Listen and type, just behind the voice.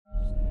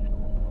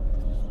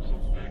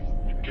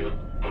Angel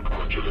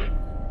Arcangeli,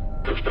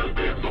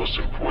 defendernos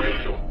en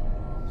puello,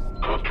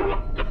 contra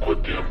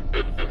nequitiam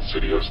et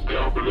insidias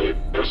diaboli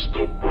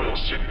esto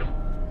proesidium,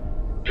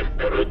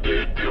 impere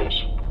de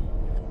Dios,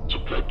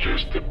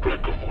 suppleges de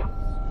precamor,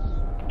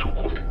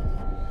 tuque,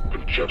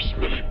 princeps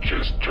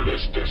milices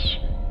celestis,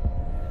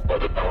 by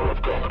the power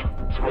of God,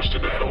 thrust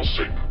into hell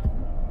Satan,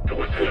 and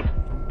with him,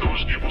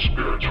 those evil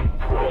spirits who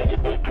prowl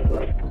about the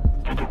world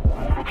for the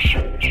ruin of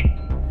souls.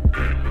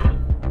 Amen.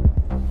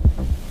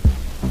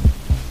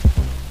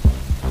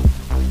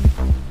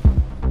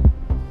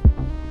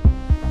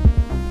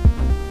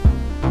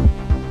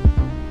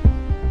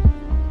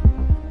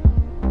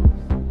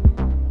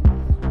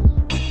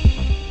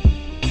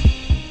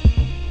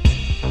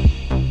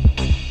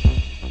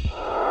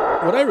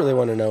 What I really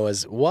want to know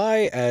is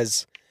why,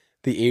 as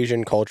the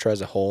Asian culture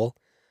as a whole,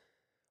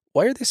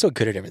 why are they so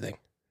good at everything?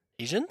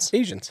 Asians?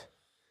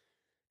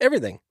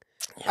 Everything.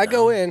 I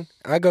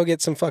go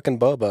get some fucking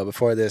boba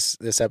before this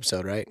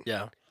episode, right?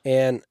 Yeah.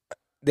 And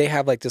they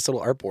have like this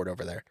little art board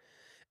over there.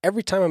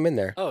 Every time I'm in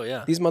there, Oh,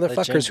 yeah. these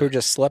motherfuckers who are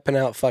just sleeping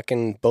out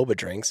fucking boba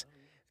drinks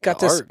got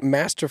The this art.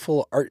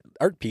 masterful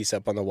art piece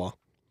up on the wall.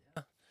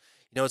 You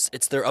know,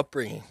 it's their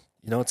upbringing.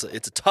 You know, it's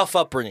a tough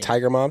upbringing.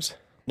 Tiger moms?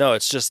 No,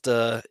 it's just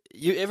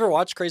you ever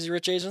watch Crazy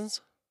Rich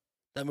Asians?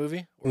 That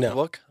movie? Or No. the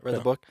book? Read No.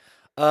 the book?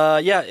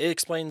 Yeah,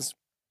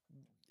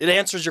 it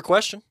answers your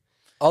question.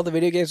 All the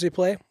video games we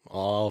play,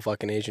 all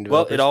fucking Asian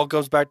Well, developers. it all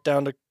goes back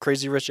down to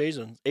Crazy Rich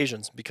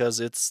Asians because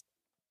you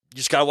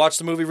just gotta watch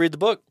the movie, read the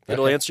book.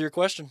 It'll Okay. answer your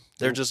question.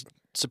 They're just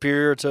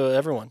superior to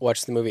everyone.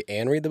 Watch the movie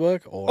and read the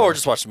book? Or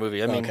just watch the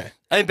movie. Okay.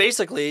 I mean,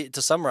 basically,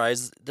 to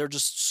summarize, they're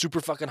just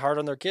super fucking hard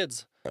on their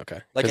kids.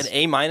 Okay. Like an 'Cause-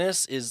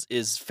 A-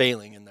 is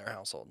failing in their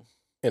household. Like,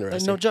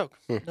 Interesting. no joke.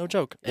 Hmm. No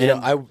joke. You know,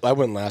 And- I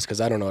wouldn't last because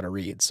I don't know how to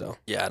read, so.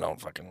 yeah, I don't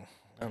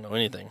know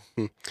anything.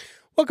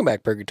 Welcome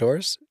back,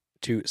 Purgators,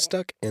 to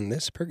Stuck in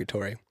This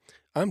Purgatory.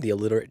 I'm the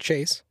illiterate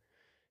Chase.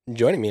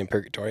 Joining me in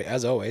Purgatory,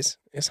 as always,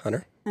 is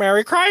Hunter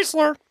Mary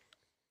Chrysler.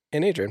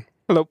 and Adrian.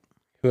 Hello.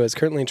 Who is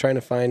currently trying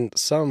to find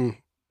some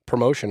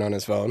promotion on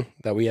his phone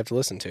that we have to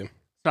listen to.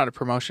 Not a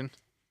promotion.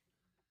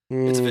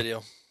 It's a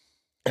video.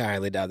 I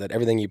highly doubt that.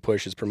 Everything you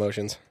push is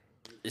promotions.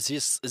 Is he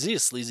a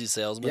sleazy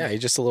salesman? Yeah,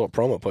 he's just a little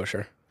promo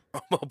pusher.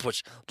 Promo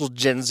push. Little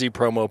Gen Z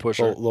promo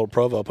pusher. Little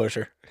Provo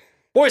pusher.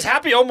 Boys,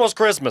 happy almost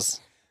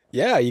Christmas.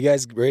 Yeah, you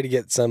guys ready to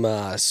get some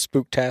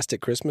spooktastic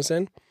Christmas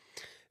in?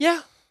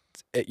 Yeah.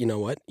 You know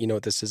what? You know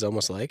what this is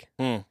almost like?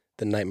 Hmm.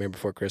 The Nightmare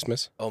Before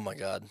Christmas. Oh my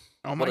God.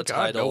 Oh What my a god,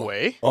 title. no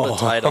way. What a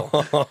title.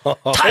 Title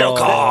Title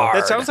card.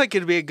 That sounds like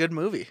it'd be a good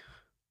movie.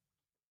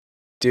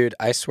 Dude,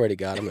 I swear to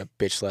God, I'm gonna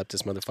bitch slap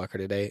this motherfucker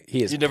today.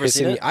 He is You've never pissing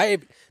seen me.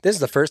 it? This is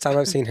the first time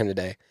I've seen him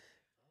today.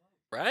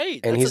 Right.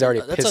 And he's already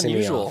that's pissing me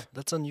unusual. off.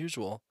 That's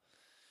unusual.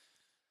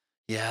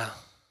 Yeah.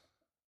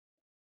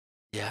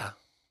 Yeah.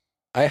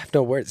 I have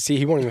no words. See,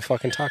 he won't even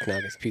fucking talk now,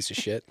 this piece of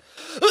shit.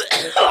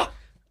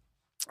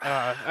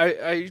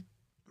 I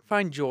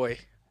find joy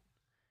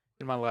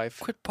in my life.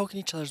 Quit poking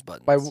each other's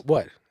buttons. By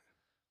what?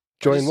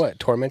 Joining just- what?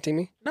 Tormenting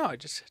me? No, I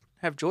just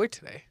have joy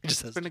today.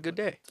 Just It's been a good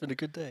day. It's been a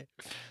good day.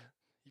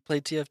 You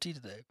played TFT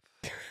today.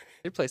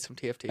 Did play some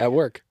TFT. At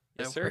work.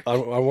 Yes, sir.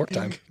 On work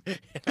time.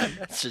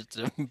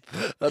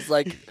 That's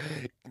like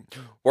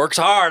works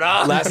hard,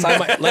 huh?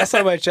 last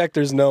time I checked,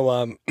 there's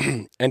no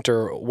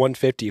enter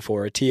 150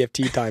 for a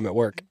TFT time at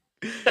work.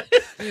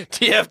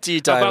 TFT How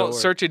time. at about work.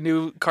 searching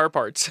new car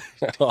parts?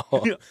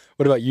 What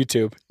about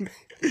YouTube?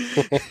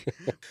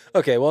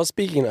 Okay, well,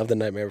 speaking of the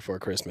Nightmare Before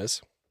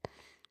Christmas,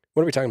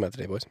 what are we talking about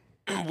today, boys?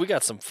 We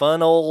got some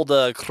fun old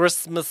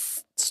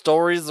Christmas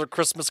stories or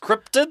Christmas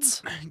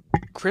cryptids.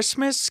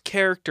 Christmas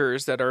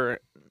characters that are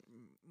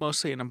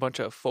mostly in a bunch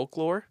of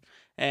folklore,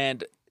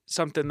 and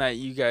something that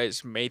you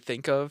guys may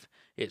think of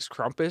is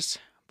Krampus.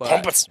 But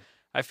Krampus.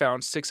 I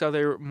found 6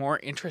 other more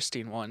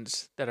interesting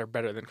ones that are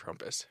better than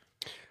Krampus.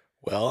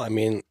 Well, I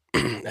mean,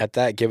 at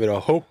that, give it a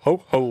ho,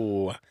 ho,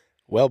 ho.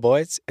 Well,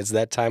 boys, it's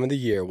that time of the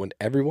year when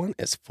everyone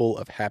is full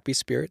of happy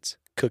spirits,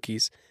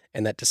 cookies,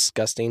 and that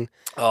disgusting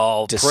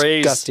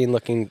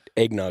looking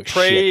eggnog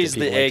Praise shit.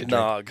 the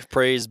eggnog.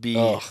 Praise be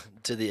Ugh.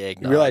 to the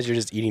eggnog. You realize you're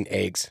just eating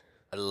eggs.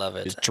 I love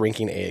it. Just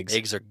drinking eggs.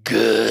 Eggs are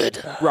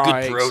good.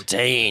 Right. Good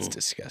protein. It's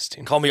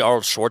disgusting. Call me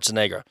Arnold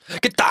Schwarzenegger.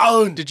 Get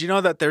down. Did you know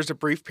that there's a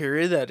brief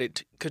period that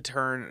it could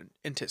turn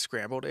into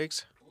scrambled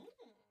eggs?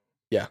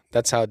 Yeah,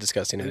 that's how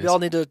disgusting it We is. all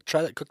need to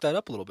try that, cook that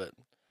up a little bit.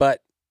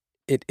 But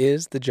it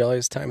is the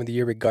jolliest time of the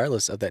year,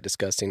 regardless of that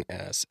disgusting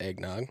ass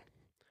eggnog.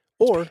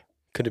 Or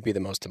could it be the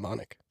most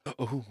demonic?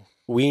 Ooh.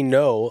 We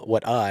know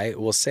what I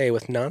will say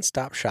with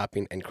nonstop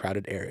shopping and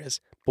crowded areas.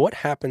 But what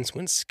happens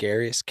when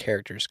scariest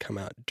characters come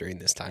out during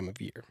this time of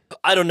year?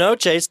 I don't know,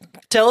 Chase.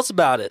 Tell us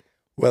about it.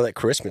 Well, at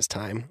Christmas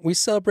time, we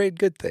celebrate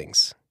good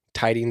things.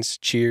 Tidings,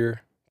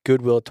 cheer,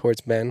 goodwill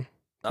towards men.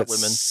 Not but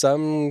women.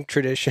 some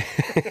tradition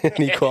and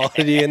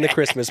equality in the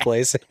Christmas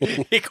place.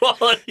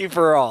 Equality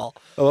for all.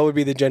 What would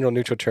be the general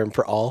neutral term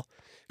for all?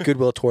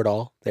 Goodwill toward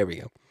all. There we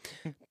go.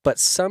 But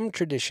some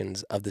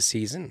traditions of the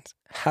seasons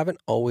haven't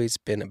always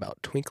been about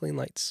twinkling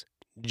lights,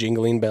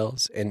 jingling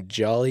bells, and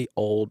jolly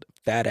old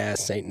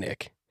fat-ass Saint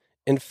Nick.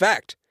 In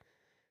fact,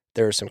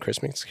 there are some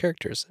Christmas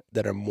characters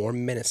that are more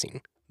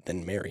menacing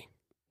than merry.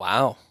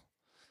 Wow.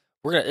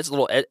 It's a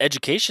little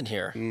education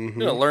here. Mm-hmm.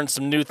 We're going to learn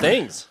some new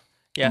things.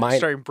 Yeah,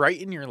 starting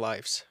bright in your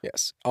lives.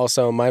 Yes.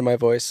 Also, mind my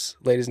voice,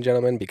 ladies and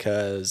gentlemen,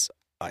 because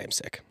I am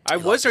sick. I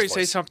was going to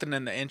say something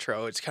in the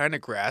intro. It's kind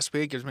of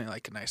graspy. It gives me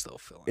like a nice little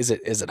feeling. Is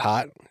it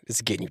hot? Is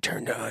it getting you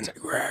turned on?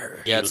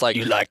 Yeah, it's like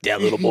you like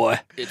that, little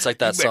boy. It's like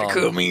that song.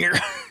 Come here.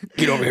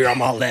 Get over here.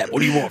 I'm all that. What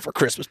do you want for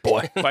Christmas,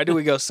 boy? Why do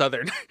we go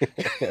southern?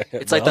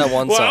 It's like that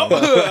one song.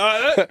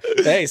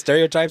 Hey,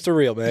 stereotypes are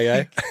real,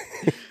 man.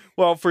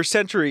 Well, for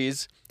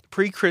centuries,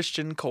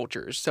 pre-Christian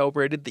cultures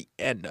celebrated the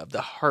end of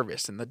the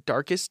harvest in the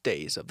darkest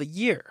days of the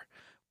year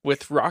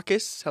with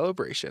raucous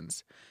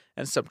celebrations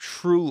and some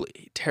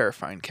truly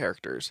terrifying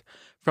characters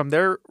from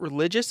their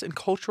religious and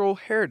cultural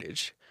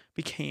heritage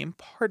became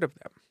part of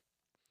them.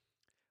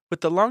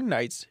 With the long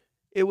nights,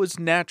 it was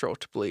natural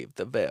to believe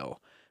the veil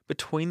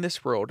between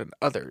this world and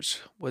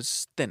others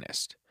was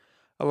thinnest,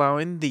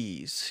 allowing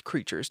these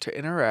creatures to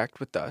interact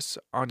with us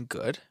on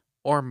good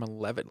or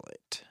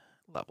malevolent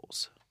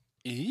levels.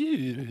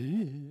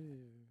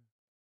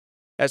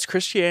 As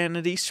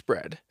Christianity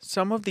spread,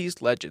 some of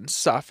these legends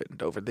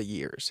softened over the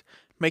years,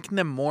 making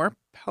them more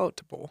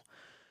palatable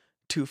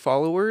to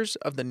followers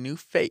of the new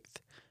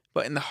faith.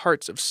 But in the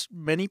hearts of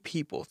many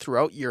people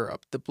throughout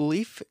Europe, the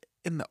belief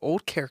in the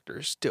old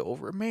characters still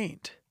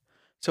remained.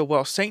 So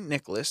while St.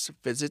 Nicholas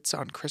visits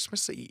on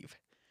Christmas Eve,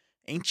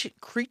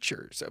 ancient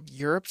creatures of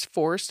Europe's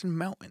forests and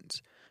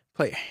mountains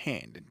play a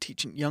hand in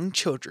teaching young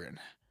children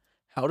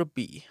how to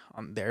be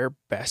on their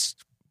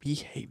best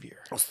behavior.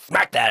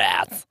 Smack that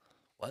ass.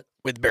 What?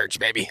 With Birch,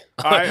 baby.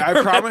 I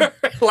promise.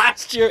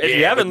 Last year, if Birch,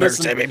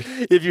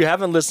 you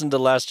haven't listened to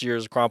last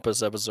year's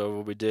Krampus episode,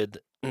 what we did,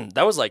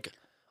 that was like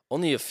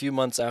only a few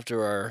months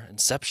after our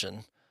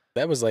inception.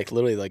 That was like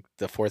literally like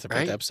the fourth or fifth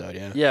Right? episode,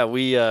 yeah. Yeah,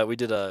 we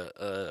did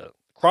a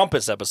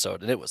Krampus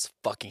episode, and it was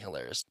fucking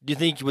hilarious. Do you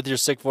think with your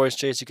sick voice,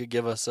 Chase, you could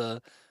give us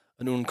an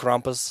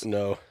Krampus?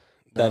 No.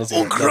 That is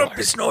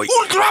Krampus night.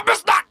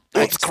 Krampus nut!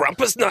 It's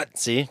Krampus nut.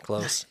 See?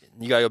 Close.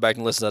 You gotta go back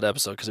and listen to that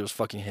episode because it was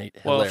fucking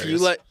hilarious.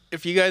 Well,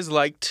 if you guys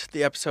liked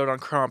the episode on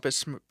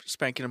Krampus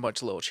spanking a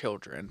bunch of little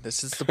children,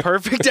 this is the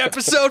perfect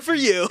episode for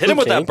you. Hit him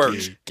with that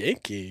birch.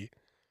 Genki.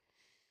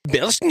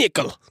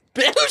 Belschnickel.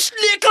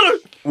 Belschnickel!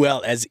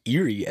 Well, as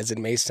eerie as it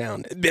may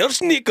sound,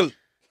 Belschnickel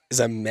is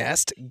a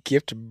masked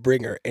gift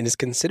bringer and is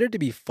considered to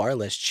be far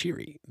less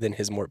cheery than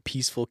his more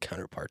peaceful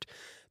counterpart,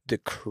 the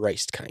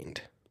Christ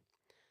kind.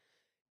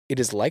 It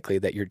is likely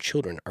that your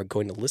children are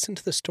going to listen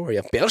to the story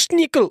of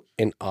Belschnickel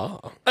in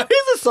awe. Is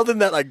this something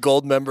that like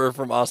gold member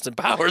from Austin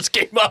Powers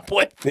came up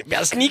with?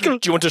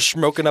 Belschnickel. Do you want to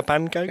smoke in a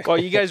pancake? While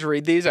you guys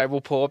read these, I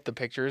will pull up the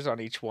pictures on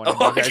each one.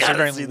 Oh, You guys I are going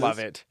gotta see to love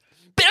this. it.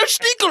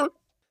 Belschnickel!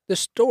 The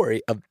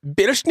story of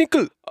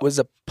Belschnickel was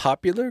a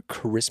popular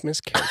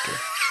Christmas character.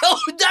 Oh,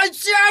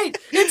 that's right!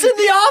 It's in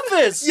The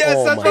Office! Yes,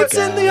 Oh that's my what's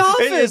in The God.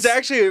 Office! It's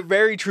actually a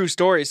very true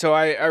story. So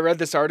I read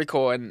this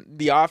article, and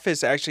The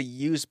Office actually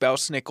used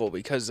Belschnickel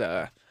because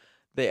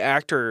the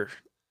actor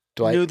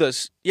Dwight? knew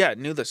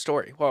the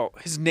story. Well,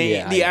 his name,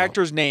 Yeah, the I know.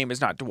 actor's name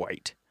is not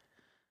Dwight.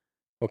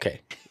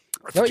 Okay.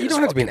 No, you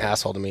don't have to be an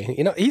asshole to me.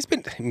 You know, he's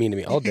been mean to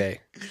me all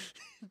day.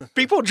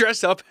 People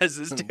dress up as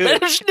this dude.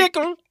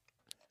 Belschnickel!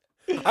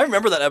 I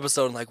remember that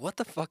episode and like, what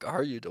the fuck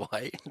are you,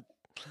 Dwight?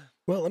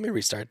 Well, let me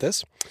restart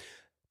this.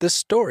 The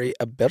story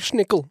of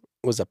Belschnickel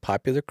was a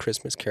popular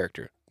Christmas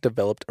character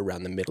developed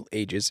around the Middle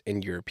Ages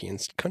in European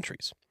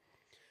countries.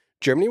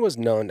 Germany was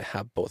known to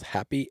have both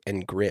happy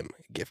and grim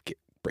gift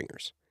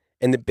bringers,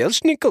 and the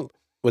Belschnickel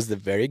was the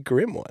very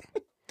grim one.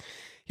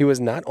 He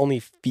was not only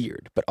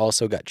feared, but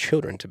also got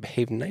children to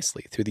behave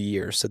nicely through the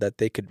year so that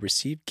they could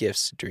receive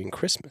gifts during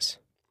Christmas.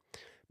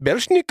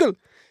 Belschnickel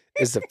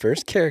is the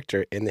first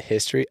character in the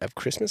history of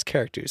Christmas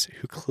characters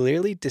who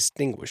clearly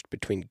distinguished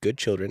between good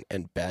children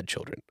and bad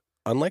children,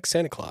 unlike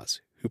Santa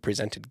Claus, who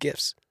presented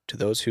gifts to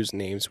those whose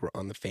names were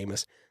on the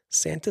famous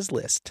Santa's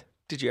list.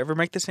 Did you ever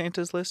make the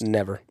Santa's list?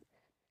 Never.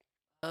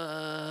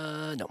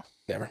 No.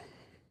 Never.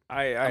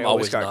 I I'm always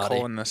always got naughty.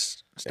 cool in the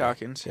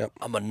stockings. Yep.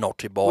 I'm a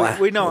naughty boy.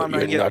 We know Oh, I'm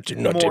going to you're get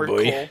naughty more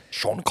boy. cool.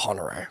 Sean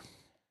Connery.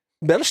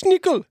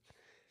 Belschnickel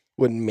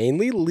would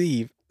mainly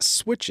leave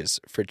switches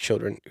for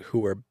children who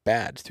were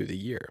bad through the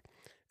year,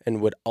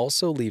 and would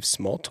also leave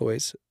small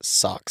toys,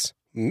 socks,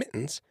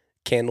 mittens,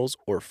 candles,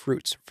 or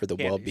fruits for the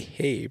Candies.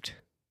 well-behaved.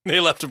 They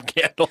left him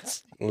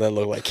candles. That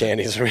look like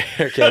candies for me,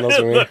 or candles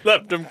for me.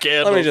 Left him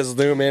candles. Let me just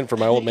zoom in for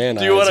my old man.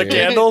 Do you want a eyes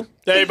here. candle?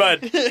 Hey, bud.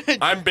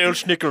 I'm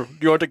Belschnickel. Do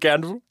you want a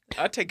candle?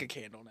 I'd take a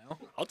candle now.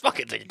 I'll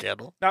fucking take a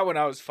candle. Not when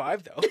I was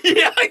 5, though.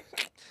 Yeah.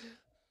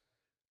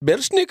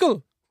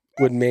 Belschnickel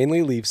would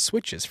mainly leave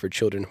switches for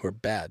children who were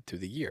bad through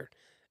the year,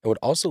 and would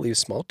also leave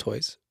small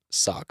toys,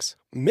 socks,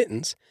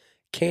 mittens,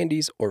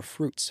 candies, or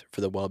fruits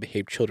for the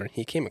well-behaved children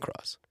he came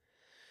across.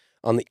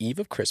 On the eve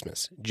of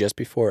Christmas, just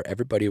before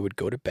everybody would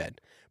go to bed,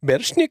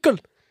 Belschnickel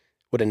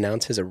would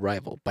announce his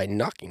arrival by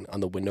knocking on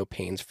the window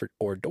panes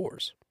or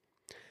doors.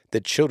 The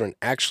children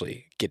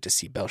actually get to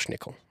see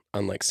Belschnickel,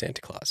 unlike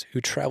Santa Claus,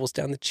 who travels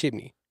down the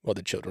chimney while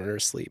the children are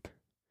asleep.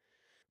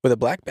 With a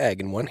black bag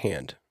in one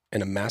hand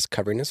and a mask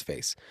covering his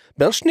face,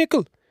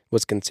 Belsnickel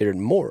was considered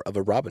more of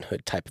a Robin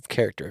Hood type of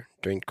character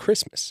during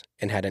Christmas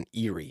and had an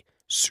eerie,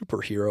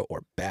 superhero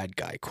or bad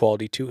guy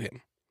quality to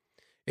him.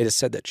 It is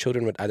said that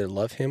children would either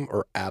love him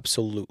or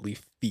absolutely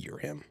fear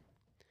him.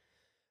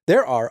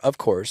 There are, of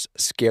course,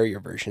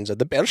 scarier versions of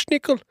the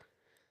Belsnickel.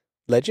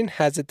 Legend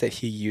has it that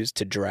he used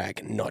to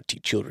drag naughty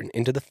children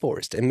into the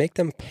forest and make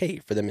them pay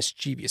for their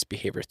mischievous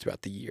behavior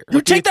throughout the year.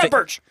 You take that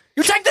birch!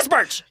 You take this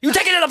birch! You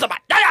take it up the butt!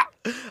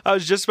 Yeah! I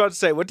was just about to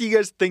say, what do you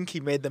guys think he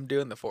made them do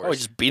in the Oh, forest?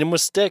 just beat him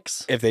with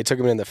sticks. If they took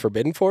him in the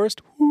forbidden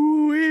forest,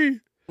 whoo-wee.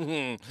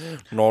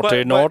 Naughty,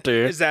 But naughty.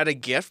 is that a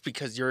gift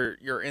because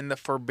you're in the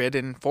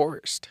forbidden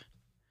forest?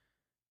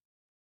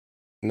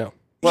 No.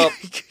 Well,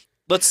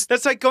 let's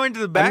That's like going to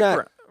the back not-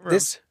 room.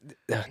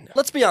 No.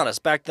 let's be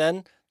honest. Back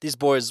then, these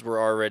boys were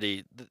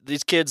already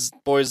kids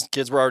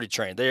were already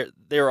trained.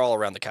 They were all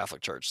around the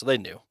Catholic Church, so they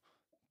knew.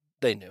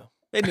 They knew.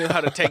 They knew how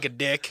to take a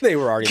dick. They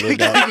were already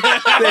moved out.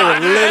 They were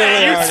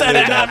literally You already said it,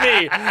 moved not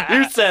out. me.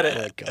 You said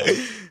Oh, it.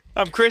 God.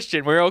 I'm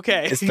Christian. We're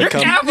okay. It's You're the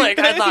Catholic,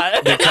 I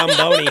thought. the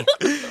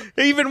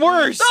Cumboni. Even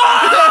worse.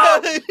 Ah!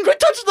 Quit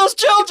touching those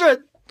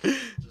children.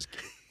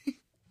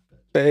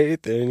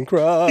 Faith in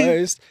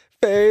Christ.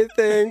 Faith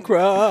in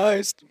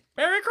Christ.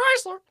 Mary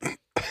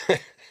Chrysler.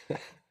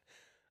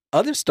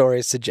 Other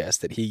stories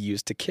suggest that he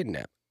used to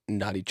kidnap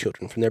naughty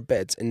children from their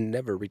beds and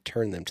never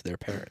return them to their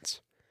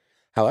parents.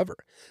 However,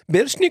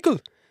 Belsnickel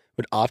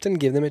would often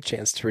give them a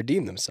chance to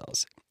redeem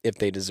themselves if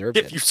they deserved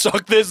If it. you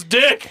suck this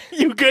dick,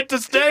 you get to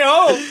stay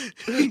home.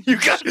 You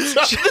got to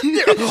suck this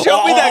dick.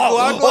 Show me that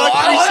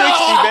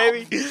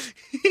Glock 360,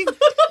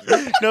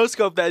 baby. No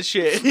scope that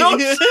shit. No,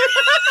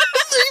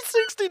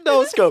 360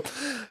 no scope.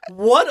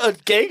 What a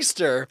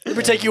gangster. Let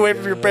me take you away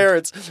from your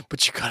parents.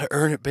 But you gotta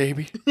earn it,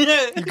 baby. You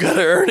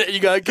gotta earn it. You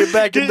gotta get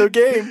back in the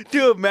game.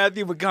 Do a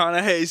Matthew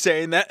McConaughey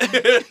saying that.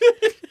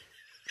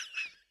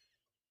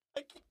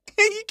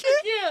 You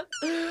can't.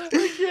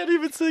 I can't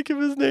even think of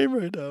his name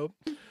right now.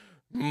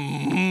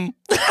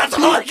 That's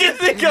all I can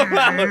think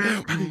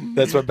about.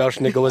 That's what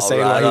Belsnickel was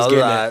saying while he's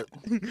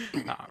getting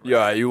it.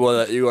 Yeah, you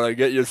wanna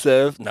get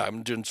yourself? No,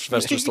 I'm doing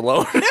Sylvester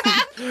Stallone.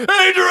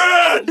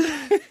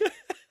 Adrian!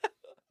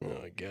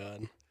 Oh,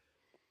 God.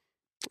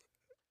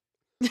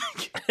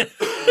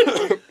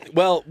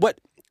 Well, what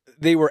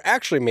they were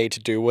actually made to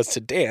do was to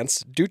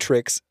dance, do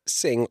tricks,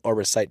 sing, or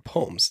recite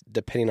poems,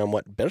 depending on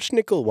what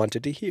Belsnickel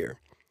wanted to hear.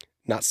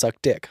 Not suck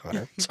dick,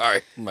 Hunter.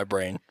 Sorry, my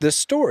brain. The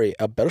story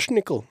of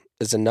Belsnickel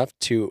is enough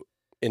to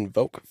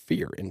invoke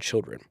fear in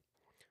children.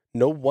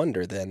 No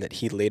wonder, then, that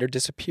he later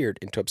disappeared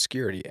into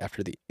obscurity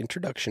after the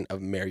introduction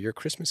of merrier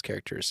Christmas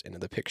characters into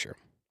the picture.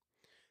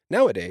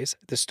 Nowadays,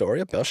 the story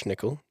of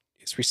Belsnickel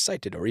is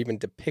recited or even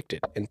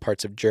depicted in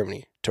parts of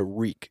Germany to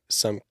wreak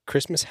some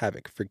Christmas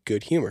havoc for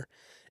good humor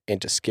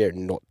and to scare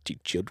naughty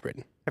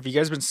children. Have you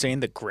guys been seeing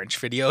the Grinch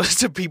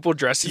videos of people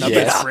dressing up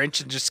Yes. as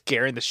Grinch and just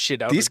scaring the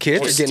shit out These of the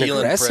kids Or are getting stealing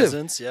aggressive.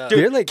 presents, yeah. Dude,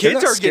 They're like, they're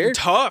kids not are getting scared.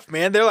 tough,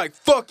 man. They're like,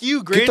 fuck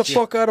you, Grinch. Get the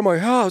fuck out of my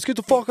house. Get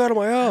the fuck out of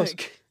my house.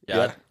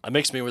 Yeah, that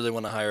makes me really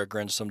want to hire a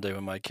Grinch someday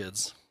with my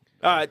kids.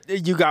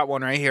 You got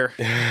one right here.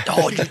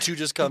 Oh, you two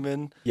just come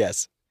in.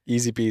 Yes.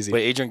 Easy peasy.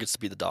 Wait, Adrian gets to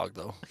be the dog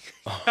though.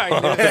 I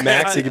knew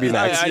Max, he could be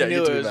Max. I Yeah, knew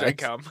you it too, was Max.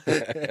 gonna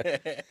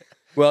come.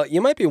 Well,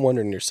 you might be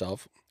wondering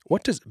yourself,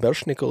 what does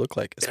Belsnickel look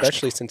like,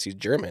 especially since he's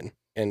German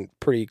and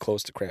pretty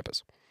close to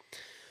Krampus?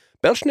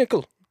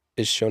 Belsnickel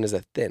is shown as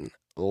a thin,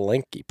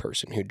 lanky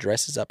person who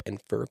dresses up in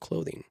fur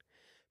clothing,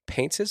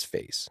 paints his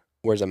face,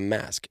 wears a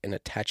mask, and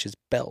attaches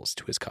bells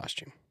to his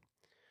costume.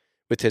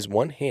 With his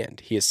one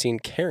hand, he is seen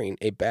carrying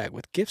a bag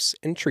with gifts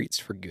and treats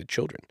for good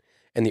children,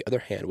 and the other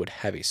hand would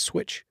have a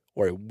switch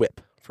or a whip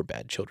for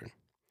bad children.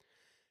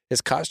 His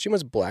costume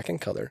was black in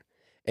color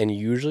and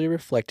usually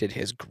reflected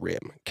his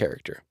grim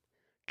character.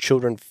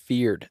 Children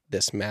feared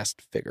this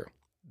masked figure,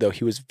 though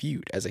he was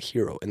viewed as a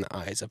hero in the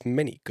eyes of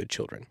many good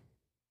children.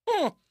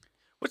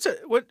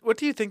 What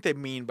do you think they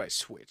mean by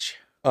switch?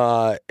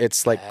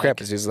 It's like Bag.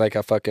 Krampus. He's like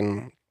a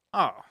fucking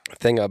Oh,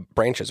 thing of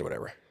branches or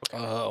whatever.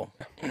 Oh,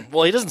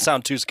 well, he doesn't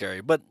sound too scary,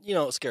 but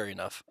scary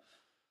enough.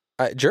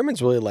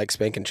 Germans really like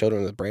spanking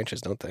children with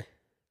branches, don't they?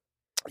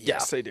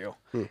 yes, they do.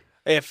 Hmm.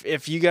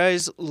 If you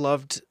guys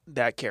loved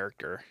that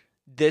character,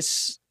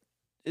 this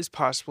is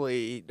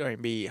possibly going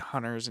to be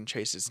Hunter's and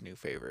Chase's new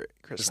favorite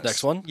Christmas.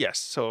 next one? Yes.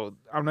 So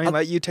I'm going to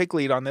let you take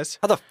lead on this.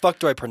 How the fuck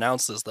do I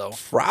pronounce this though?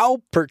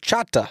 Frau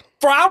Perchata.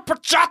 Frau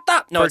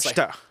Perchta. No, it's like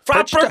Perchta.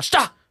 Frau Perchta.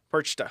 Perchta.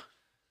 Perchta.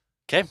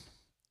 Okay,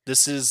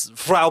 this is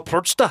Frau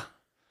Perchta.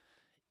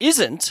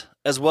 Isn't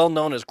as well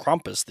known as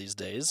Krampus these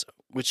days,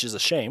 which is a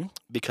shame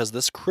because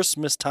this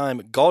Christmas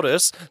time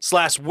goddess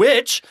 /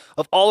 witch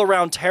of all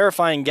around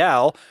terrifying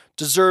gal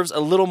deserves a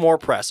little more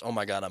press. Oh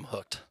my god, I'm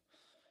hooked.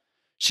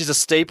 She's a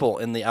staple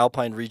in the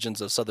alpine regions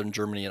of southern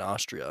Germany and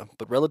Austria,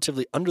 but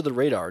relatively under the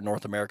radar in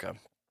North America.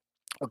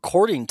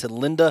 According to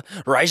Linda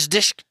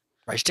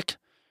Reichdick,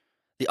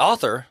 the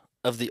author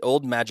of The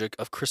Old Magic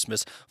of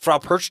Christmas, Frau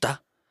Perchta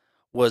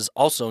was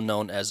also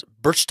known as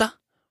Berchta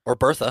or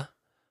Bertha.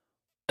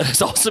 And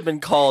it's also been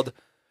called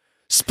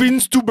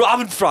Spins du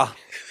Bravenfra.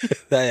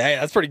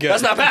 That's pretty good.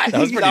 That's not bad.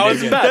 That was pretty That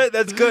wasn't good. bad.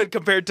 That's good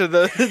compared to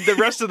the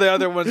rest of the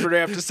other ones we're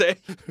going to have to say.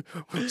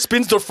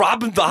 Spins du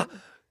Bravenfra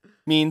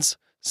means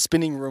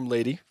spinning room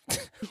lady.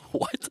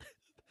 What?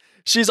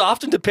 She's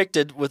often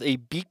depicted with a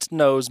beaked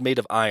nose made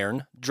of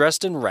iron,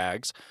 dressed in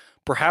rags,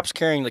 perhaps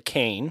carrying the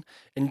cane,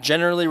 and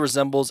generally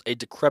resembles a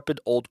decrepit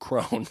old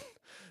crone.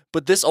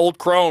 But this old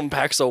crone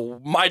packs a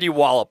mighty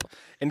wallop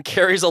and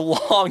carries a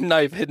long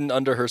knife hidden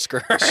under her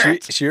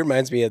skirt. She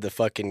reminds me of the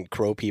fucking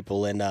crow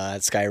people in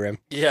Skyrim.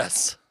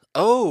 Yes.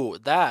 Oh,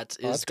 that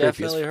is that's creepy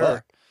as definitely her.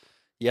 fuck.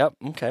 Yep.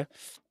 Okay.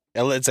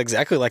 It's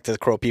exactly like the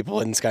crow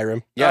people in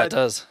Skyrim. Yeah, it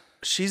does.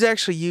 She's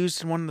actually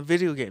used in one of the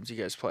video games you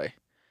guys play.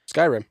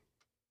 Skyrim.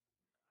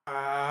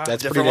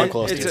 That's pretty one? damn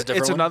close. It's to a it. different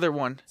It's one? another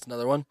one. It's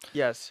another one.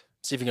 Yes.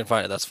 See if you can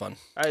find it. That's fun.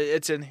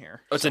 It's in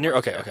here. Oh, it's in here?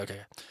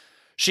 Okay.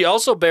 She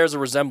also bears a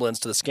resemblance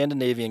to the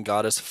Scandinavian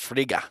goddess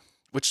Frigga,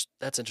 which,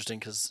 that's interesting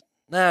because,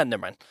 never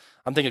mind.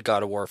 I'm thinking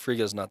God of War.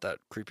 Frigga is not that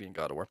creepy in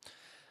God of War.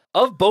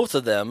 Of both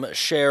of them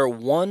share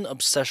one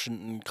obsession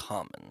in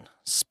common,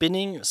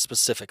 spinning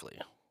specifically,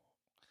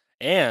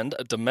 and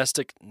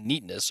domestic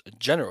neatness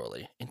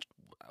generally.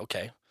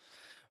 Okay.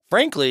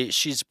 Frankly,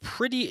 she's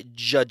pretty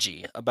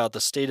judgy about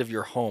the state of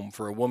your home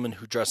for a woman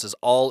who dresses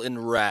all in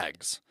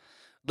rags.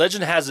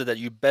 Legend has it that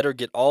you better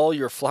get all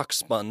your flock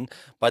spun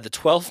by the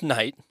 12th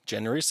night,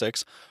 January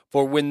 6th,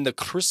 for when the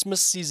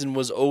Christmas season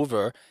was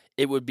over,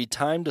 it would be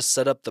time to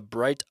set up the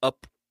bright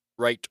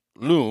upright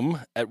loom,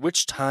 at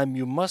which time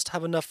you must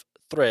have enough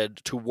thread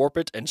to warp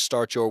it and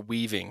start your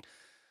weaving.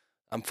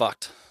 I'm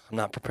fucked. I'm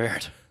not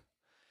prepared.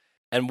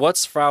 And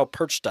what's Frau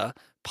Perchta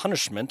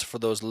punishment for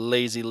those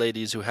lazy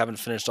ladies who haven't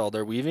finished all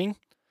their weaving?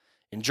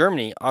 In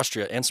Germany,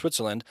 Austria, and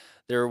Switzerland,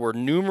 there were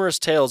numerous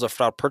tales of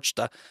Frau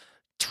Perchta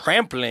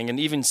trampling and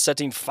even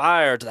setting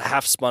fire to the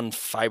half-spun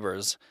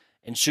fibers.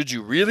 And should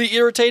you really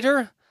irritate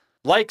her?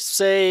 Like,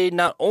 say,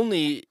 not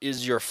only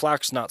is your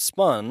flax not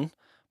spun,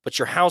 but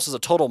your house is a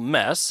total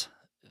mess.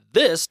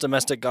 This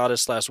domestic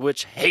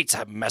goddess/witch hates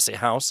a messy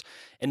house,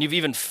 and you've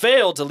even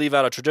failed to leave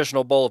out a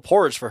traditional bowl of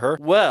porridge for her.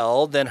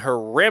 Well, then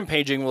her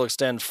rampaging will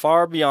extend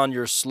far beyond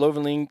your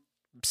slovenly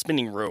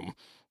spinning room.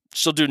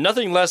 She'll do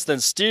nothing less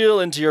than steal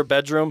into your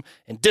bedroom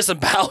and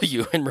disembowel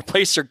you and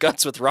replace your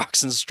guts with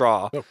rocks and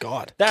straw. Oh,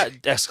 God.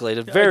 That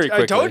escalated very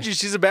quickly. I told you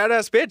she's a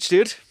badass bitch,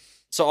 dude.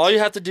 So all you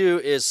have to do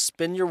is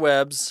spin your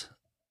webs.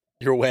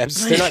 Your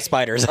webs. They're not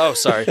spiders. Oh,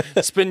 sorry.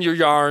 Spin your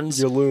yarns.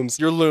 Your looms.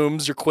 Your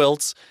looms, your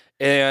quilts,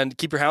 and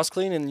keep your house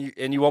clean,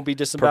 and you won't be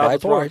disemboweled Provide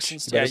with porridge. rocks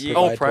and stuff. You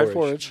gotta provide provide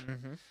porridge.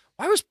 porridge.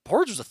 Why was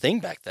porridge a thing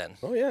back then?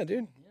 Oh, yeah,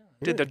 dude.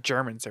 Dude, the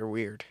Germans are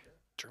weird.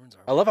 Germans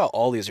are. I love how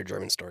all these are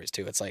German stories,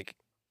 too. It's like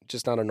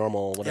just not a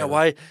normal whatever.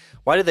 Yeah,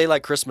 why did they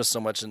like Christmas so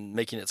much and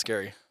making it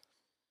scary?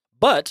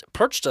 But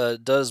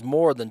Perchta does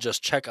more than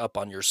just check up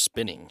on your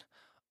spinning.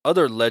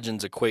 Other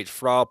legends equate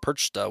Frau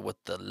Perchta with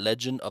the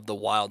legend of the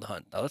Wild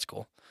Hunt. Oh, that's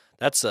cool.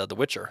 That's The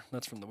Witcher.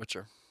 That's from The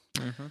Witcher.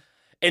 Mm-hmm.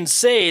 And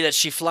say that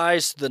she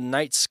flies through the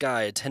night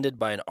sky attended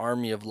by an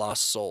army of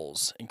lost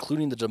souls,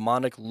 including the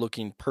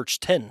demonic-looking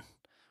Perch-10,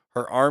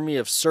 her army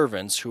of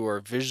servants who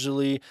are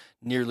visually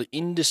nearly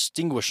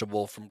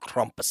indistinguishable from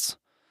Krampus.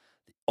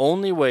 The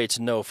only way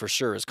to know for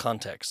sure is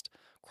context.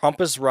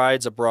 Krampus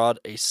rides abroad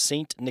a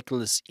St.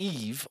 Nicholas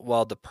Eve,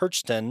 while the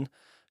Perch-10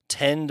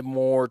 tend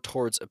more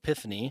towards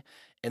Epiphany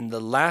and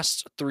the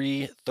last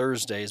 3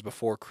 Thursdays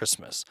before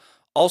Christmas,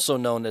 also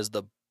known as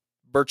the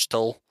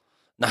Birchtel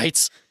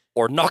Nights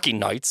or Knocking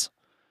Nights.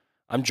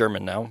 I'm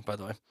German now, by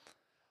the way.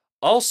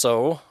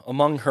 Also,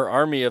 among her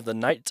army of the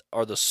night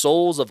are the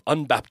souls of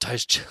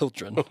unbaptized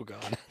children. Oh,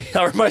 God.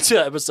 That reminds me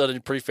of that episode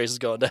in Pretty Faces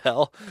Going to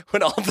Hell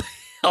when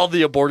all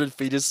the aborted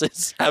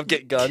fetuses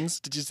get guns.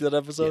 Did you see that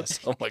episode? Yes.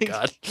 Oh, my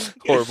God.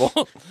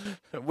 Horrible.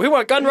 We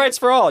want gun rights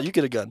for all. You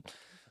get a gun.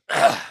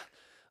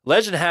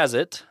 Legend has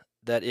it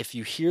that if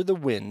you hear the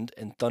wind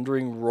and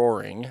thundering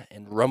roaring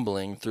and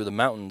rumbling through the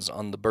mountains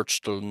on the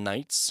Birchtel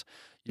nights,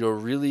 you're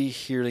really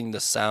hearing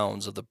the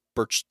sounds of the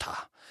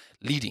Birchta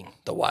leading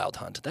the wild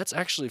hunt. That's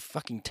actually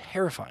fucking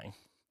terrifying.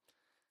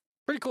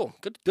 Pretty cool.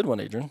 Good one,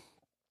 Adrian.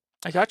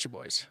 I got you,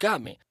 boys.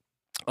 Got me.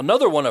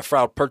 Another one of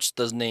Frau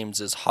Perchta's names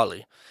is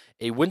Holly,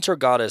 a winter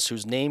goddess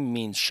whose name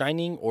means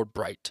shining or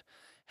bright.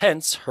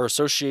 Hence, her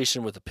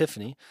association with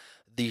Epiphany,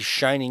 the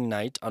shining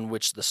night on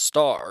which the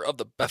star of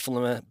the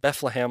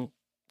Bethlehem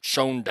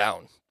shone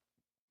down.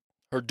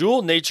 Her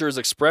dual nature is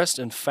expressed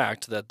in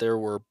fact that there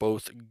were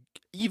both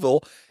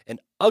evil and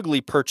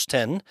ugly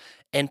Perch-10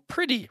 and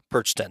pretty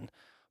Perch-10,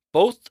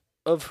 both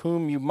of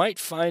whom you might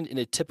find in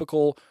a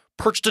typical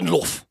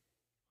Perchtenlof.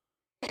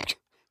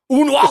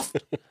 Unlof!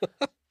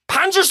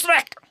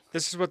 Panzerstreck!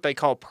 This is what they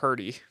call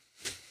purdy.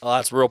 Oh,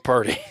 that's real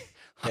purdy.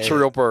 That's Hey.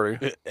 real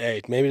purdy.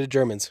 Hey, maybe the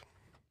Germans.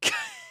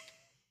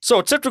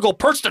 So, typical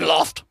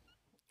Perchtenloft,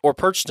 or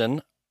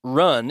Perchten,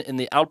 run in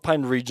the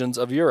alpine regions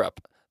of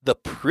Europe. The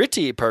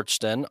pretty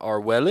Perchten are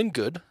well and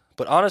good,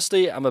 but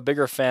honestly, I'm a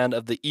bigger fan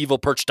of the evil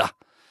Perchta.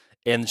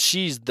 And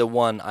she's the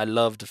one I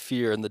love to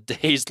fear in the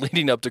days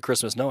leading up to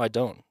Christmas. No, I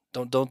don't.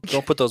 Don't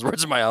put those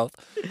words in my mouth.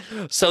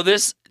 So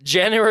this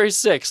January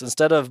 6th,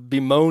 instead of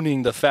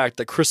bemoaning the fact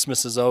that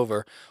Christmas is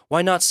over,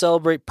 why not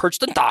celebrate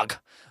Perchtentag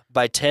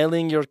by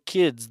telling your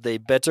kids they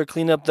better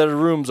clean up their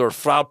rooms or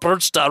Frau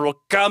Perchta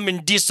will come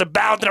and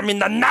disavow them in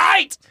the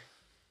night?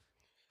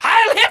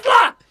 Heil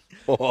Hitler!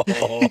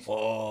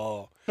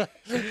 Oh.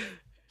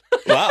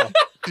 Wow.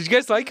 Did you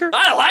guys like her?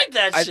 I like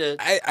that shit.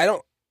 I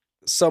don't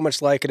so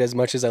much like it as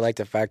much as I like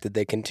the fact that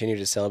they continue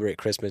to celebrate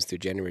Christmas through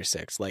January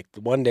 6th. Like,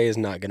 one day is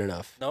not good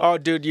enough. Nope. Oh,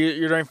 dude,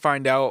 you're going to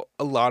find out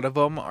a lot of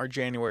them are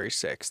January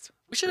 6th.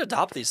 We should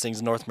adopt these things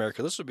in North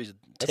America. This would be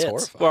That's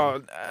tits. horrifying.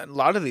 Well, a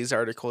lot of these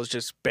articles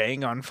just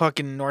bang on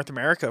fucking North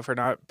America for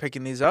not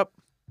picking these up.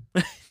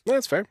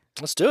 That's fair.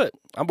 Let's do it.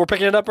 We're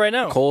picking it up right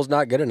now. Coal's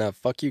not good enough.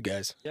 Fuck you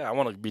guys. Yeah, I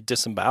want to be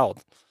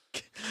disemboweled.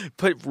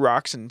 Put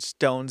rocks and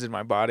stones in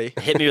my body.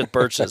 Hit me with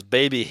birches.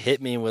 Baby,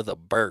 hit me with a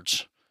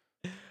birch.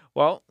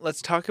 Well,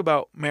 let's talk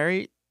about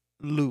Mary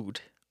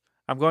Lude.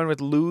 I'm going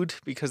with Lude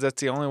because that's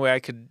the only way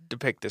I could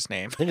depict this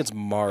name. I think it's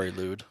Mari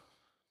Lude.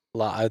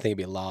 I think it'd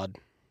be Laud.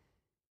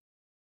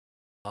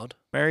 Loud?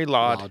 Mary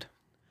Laud.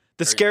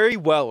 The scary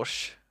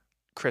Welsh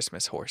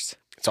Christmas horse.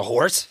 It's a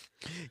horse?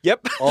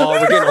 Yep. Oh,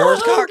 we're getting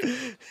horse cock?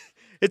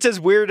 It's as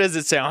weird as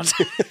it sounds.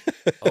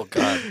 Oh,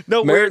 God.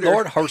 No, Mary weirder.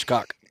 Lord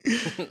Horsecock.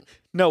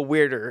 No,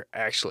 weirder,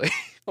 actually.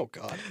 Oh,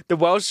 God. The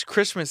Welsh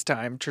Christmas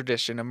time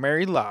tradition of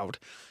Mary Loud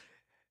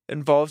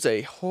involves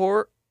a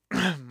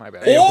my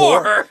bad.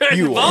 Whore!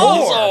 You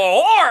Involves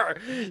whore. a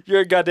whore! You're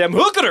a goddamn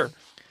hooker!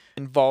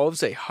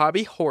 Involves a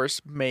hobby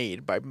horse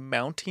made by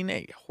mounting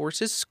a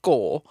horse's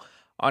skull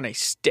on a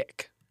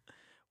stick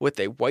with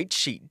a white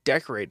sheet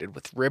decorated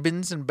with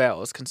ribbons and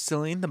bells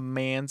concealing the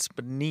man's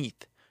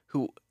beneath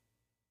who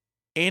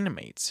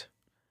animates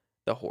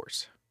the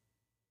horse.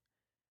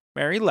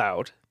 Mary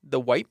Loud, the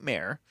white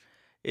mare,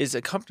 is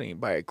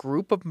accompanied by a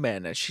group of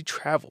men as she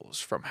travels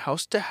from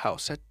house to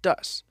house at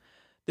dusk.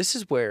 This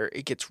is where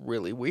it gets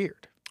really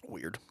weird.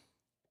 Weird.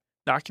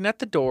 Knocking at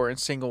the door and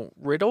singing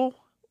riddle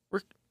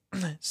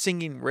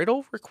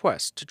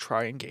requests to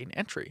try and gain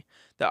entry.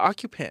 The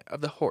occupant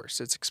of the horse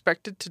is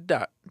expected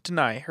to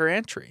deny her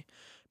entry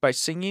by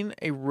singing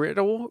a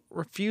riddle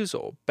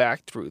refusal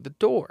back through the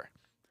door.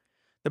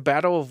 The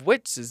battle of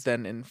wits is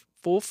then in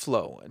full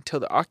flow until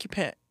the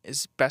occupant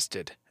is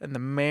bested and the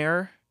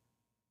mare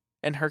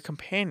and her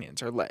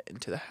companions are let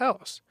into the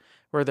house,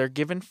 where they're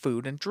given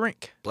food and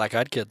drink.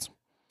 Black-eyed kids.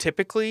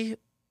 Typically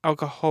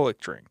alcoholic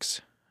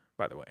drinks,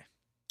 by the way.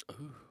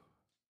 Ooh.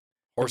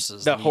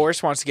 Horses. The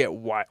horse wants to get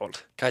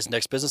wild. Guys,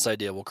 next business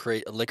idea. We'll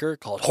create a liquor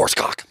called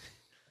Horsecock.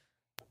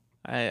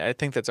 I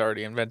think that's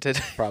already invented.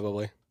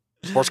 Probably.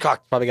 Horsecock.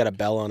 Probably got a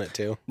bell on it,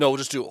 too. No, we'll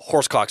just do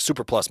Horsecock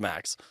Super Plus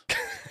Max.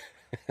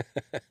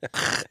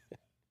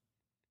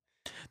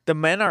 The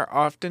men are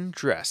often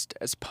dressed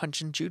as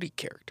Punch and Judy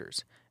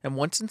characters, and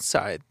once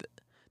inside,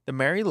 the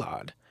Mary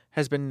Laud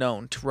has been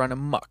known to run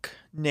amok,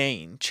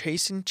 neighing,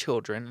 chasing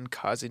children, and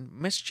causing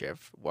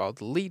mischief, while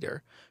the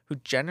leader, who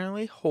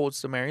generally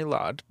holds the Mary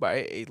Laud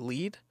by a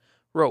lead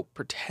rope,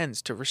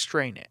 pretends to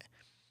restrain it.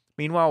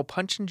 Meanwhile,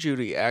 Punch and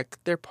Judy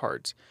act their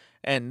parts,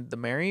 and the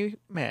merry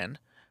man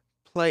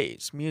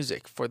plays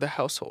music for the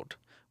household.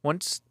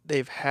 Once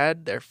they've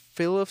had their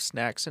fill of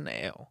snacks and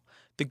ale,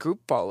 the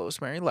group follows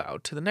Mary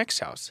Loud to the next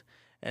house,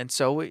 and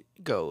so it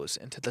goes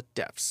into the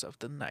depths of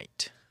the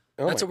night.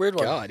 Oh That's my a weird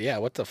one. God, yeah,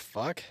 what the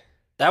fuck?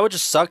 That would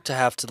just suck to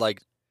have to,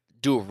 like,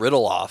 do a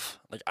riddle off.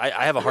 Like,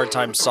 I have a hard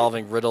time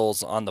solving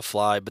riddles on the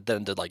fly, but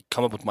then to, like,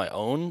 come up with my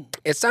own.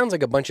 It sounds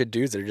like a bunch of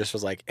dudes that are just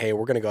was like, hey,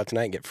 we're going to go out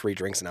tonight and get free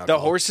drinks and alcohol.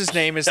 The horse's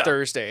name is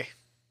Thursday.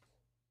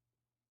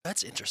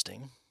 That's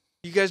interesting.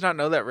 You guys not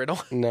know that riddle?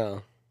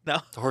 No.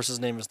 The horse's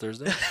name is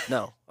Thursday?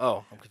 No.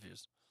 Oh, I'm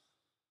confused.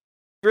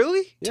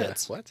 Really? Yeah,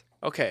 Tits. what?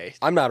 Okay.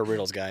 I'm not a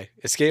riddles guy.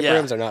 Escape Yeah.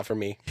 rooms are not for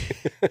me.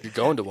 You're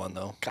going to one,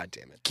 though. God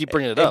damn it. Keep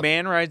bringing it A up.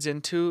 man rides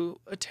into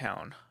a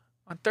town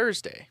on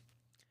Thursday.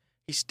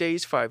 He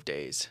stays 5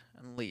 days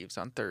and leaves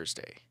on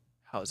Thursday.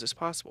 How is this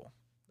possible?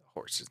 The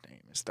horse's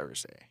name is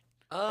Thursday.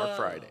 Or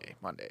Friday,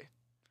 Monday.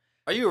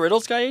 Are you a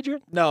riddles guy,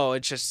 Adrian? No,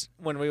 it's just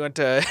when we went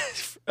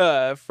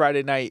to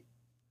Friday night,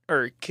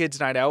 or kids'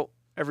 night out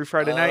every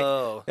Friday night,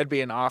 Oh. there'd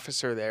be an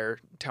officer there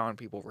telling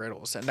people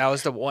riddles. And that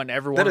was the one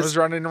everyone That is- was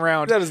running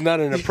around. That is not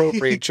an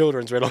appropriate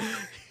children's riddle.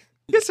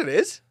 Yes, it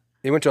is.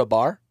 They went to a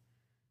bar?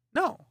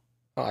 No.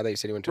 Oh, I thought you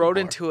said he went to Rode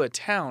a bar. into a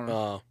town.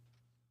 Oh,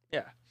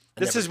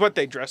 This is what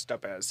they dressed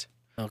up as.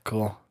 Oh,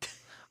 cool.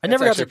 I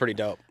never got actually to. pretty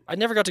dope. I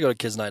never got to go to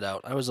kids' night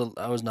out. I was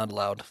not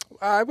allowed.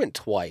 I went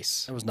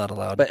twice. I was not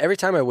allowed. But every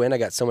time I went, I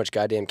got so much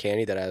goddamn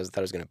candy that I thought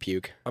I was going to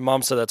puke. My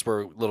mom said that's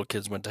where little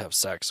kids went to have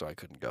sex, so I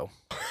couldn't go.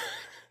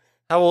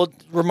 How old?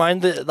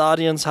 Remind the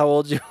audience how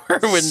old you were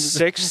when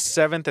 6th,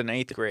 7th, and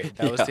 8th grade.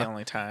 That was Yeah. the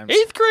only time.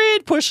 8th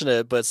grade, pushing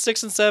it, but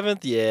 6th and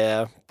 7th,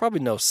 yeah, probably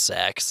no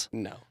sex.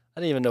 No.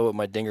 I didn't even know what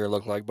my dinger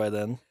looked like by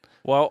then.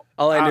 Well,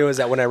 All I knew is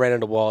that when I ran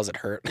into walls, it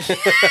hurt.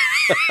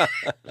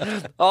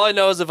 All I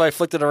know is if I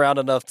flicked it around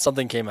enough,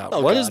 something came out. Oh,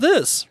 What is God.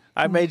 this?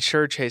 I made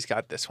sure Chase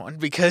got this one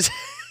because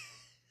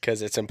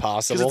Because it's Because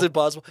impossible. it's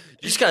impossible.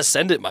 You just gotta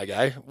send it, my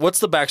guy. What's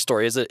the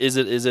backstory? Is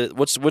it?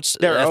 Which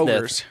They're ethnic?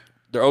 ogres.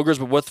 They're ogres,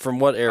 but from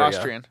what area?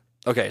 Austrian.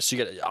 Okay, so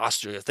you get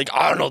Austria. Think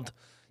Arnold.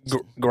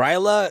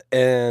 Gryla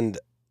and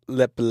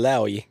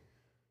Lepalawi.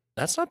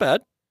 That's not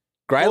bad.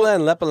 Gryla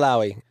and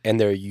Lepalawi and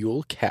their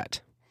Yule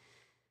cat.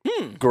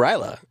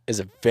 Gryla is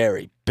a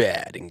very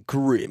bad and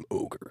grim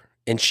ogre,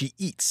 and she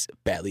eats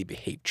badly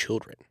behaved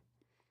children.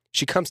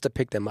 She comes to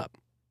pick them up,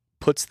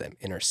 puts them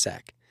in her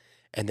sack,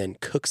 and then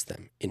cooks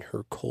them in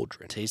her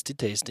cauldron. Tasty,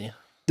 tasty.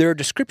 There are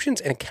descriptions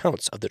and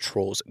accounts of the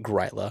trolls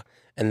Gryla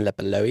and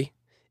Lepalawi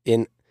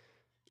in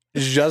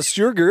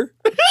Jasjurger,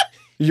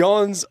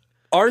 Jans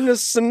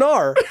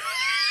Arnesenar,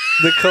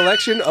 the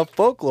collection of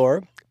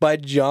folklore by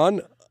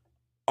John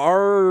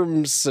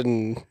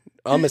Armisen.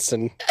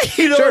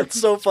 You know what's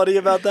so funny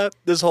about that?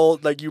 This whole,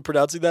 like, you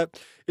pronouncing that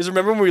is,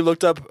 remember when we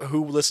looked up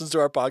who listens to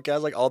our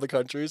podcast, like all the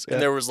countries,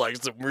 and there was like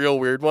some real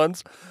weird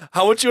ones?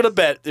 How much you want to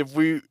bet if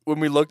when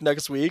we look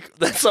next week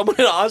that someone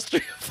in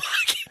Austria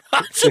fucking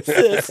watches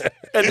this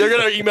and they're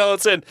gonna email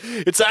us in?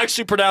 It's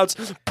actually pronounced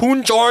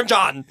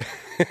Punjorjan.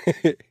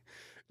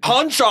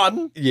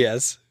 Hanshan.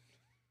 Yes.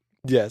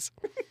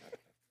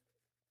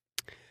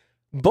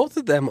 Both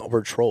of them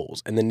were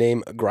trolls, and the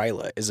name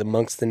Gryla is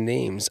amongst the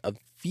names of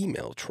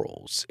female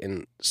trolls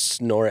in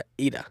Snorri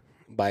Edda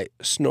by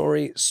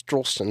Snorri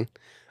Sturluson,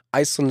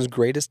 Iceland's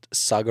greatest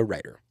saga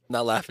writer.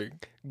 Not laughing.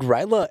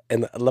 Gryla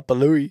and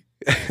Lepalui.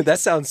 That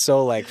sounds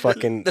so like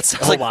fucking That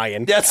sounds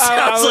Hawaiian. That I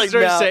sounds was like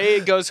going to now. say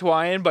it goes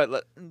Hawaiian,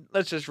 but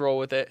let's just roll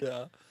with it.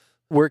 Yeah.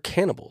 Were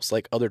cannibals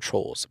like other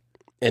trolls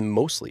and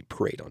mostly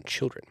preyed on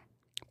children,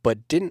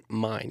 but didn't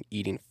mind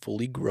eating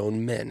fully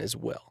grown men as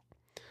well.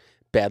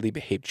 Badly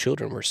behaved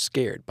children were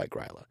scared by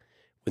Gryla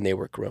when they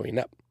were growing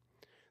up.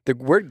 The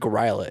word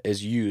Gryla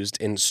is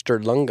used in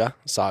Sturlunga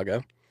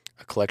saga,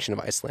 a collection of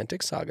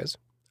Icelandic sagas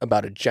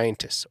about a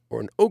giantess or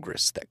an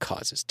ogress that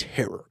causes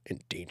terror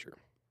and danger.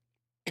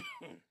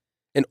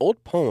 An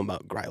old poem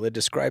about Gryla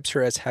describes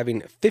her as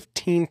having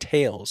 15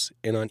 tails,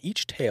 and on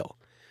each tail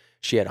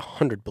she had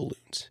 100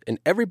 balloons, and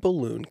every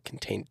balloon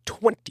contained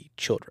 20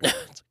 children.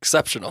 It's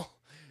exceptional.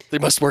 They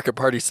must work at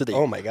Party City.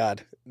 Oh my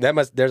God.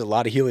 There's a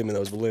lot of helium in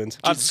those balloons.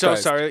 I'm Jesus so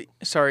Christ.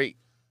 sorry.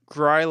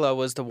 Gryla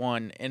was the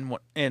one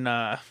in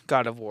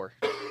God of War.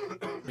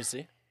 Let me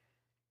see.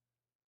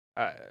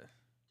 God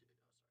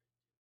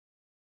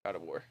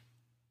of War.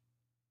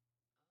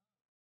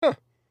 Huh.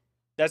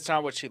 That's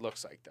not what she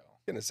looks like, though.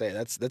 I'm gonna say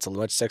that's a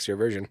much sexier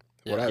version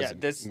of what I was Yeah,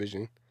 this-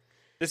 envisioning.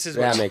 This is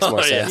That what makes more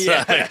Oh, yeah. sense.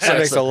 Yeah. That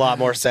makes a lot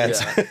more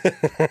sense.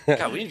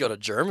 God, we need to go to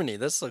Germany.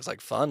 This looks like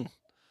fun.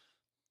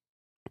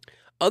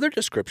 Other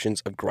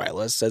descriptions of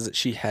Gryla says that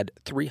she had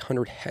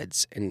 300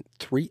 heads and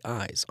 3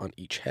 eyes on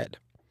each head.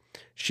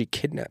 She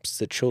kidnaps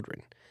the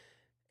children,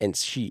 and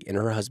she and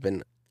her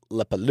husband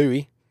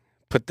Lepalui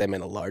put them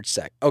in a large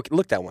sack. Okay,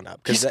 look that one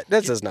up because that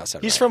does not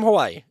sound He's right. from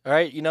Hawaii, all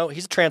right? You know,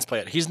 he's a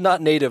transplant. He's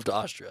not native to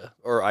Austria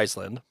or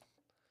Iceland.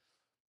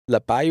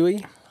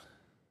 Lepalui.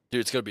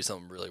 Dude, it's going to be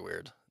something really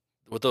weird.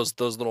 With those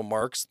little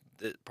marks,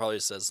 it probably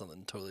says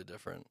something totally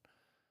different.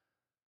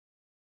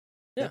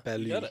 Yeah,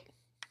 you got it.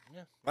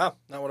 Yeah. Wow,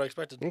 not what I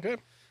expected. Okay.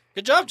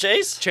 Good job,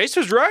 Chase. Chase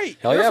was right.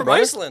 Hell You're yeah, from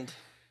brother. Iceland.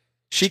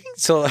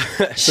 So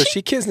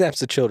she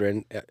kidnaps the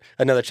children.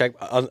 Another check.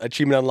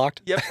 Achievement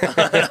unlocked.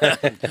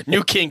 Yep.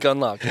 New kink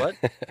unlocked. What?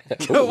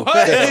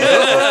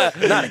 What?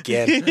 Not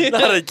again.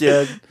 Not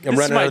again. I'm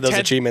running out of those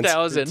achievements.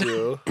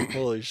 10,000.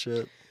 Holy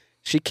shit.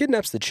 She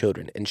kidnaps the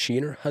children, and she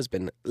and her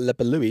husband,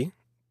 Lepalui,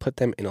 put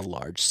them in a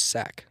large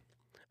sack.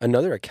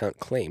 Another account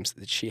claims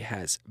that she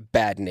has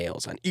bad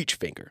nails on each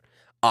finger,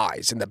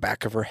 eyes in the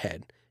back of her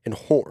head, and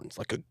horns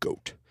like a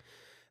goat.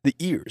 The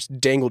ears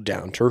dangle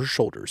down to her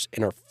shoulders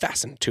and are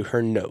fastened to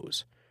her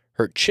nose.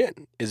 Her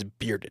chin is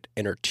bearded,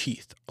 and her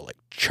teeth are like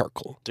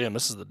charcoal. Damn,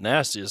 this is the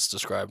nastiest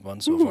described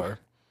one so far.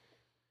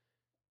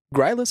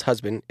 Gryla's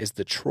husband is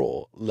the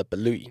troll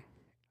Lepalui.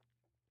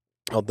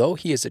 Although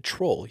he is a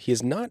troll, he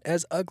is not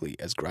as ugly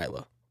as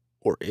Gryla.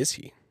 Or is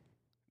he?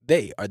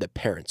 They are the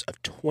parents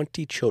of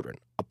 20 children,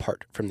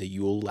 apart from the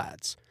Yule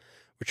lads,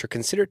 which are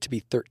considered to be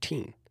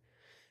 13.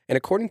 And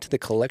according to the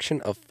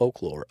collection of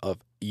folklore of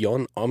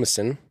Jon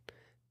Amundsen,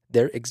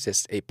 there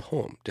exists a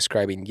poem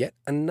describing yet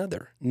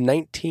another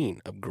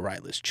 19 of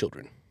Gryla's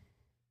children.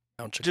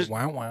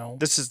 Wow, wow.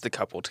 This is the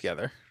couple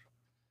together.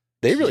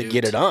 They really Cute.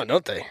 get it on,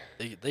 don't they?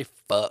 They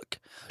fuck.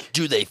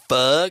 Do they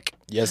fuck?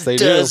 Yes, they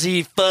Does do.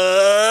 he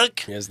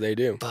fuck? Yes, they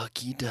do. Fuck,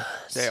 he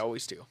does. They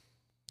always do.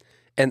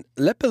 And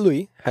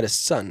Lepalui had a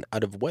son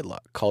out of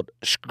wedlock called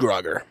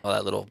Skrager. Oh,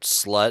 that little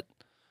slut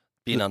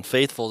being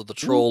unfaithful to the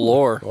troll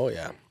lore. Oh,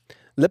 yeah.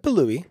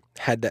 Lepalui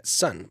had that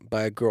son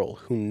by a girl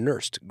who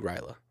nursed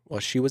Gryla while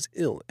she was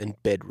ill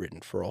and bedridden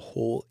for a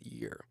whole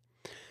year.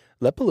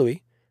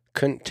 Lepalui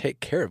couldn't take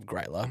care of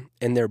Gryla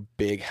and their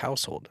big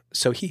household,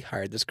 so he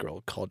hired this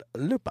girl called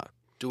Lupa.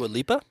 Do a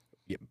Lipa?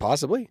 Yeah,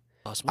 possibly.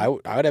 Possibly. I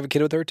would have a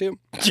kid with her, too.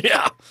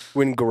 Yeah.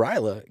 When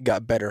Gryla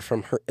got better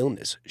from her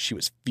illness, she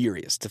was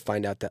furious to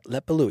find out that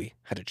Lepalui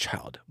had a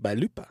child by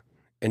Lupa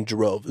and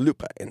drove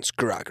Lupa and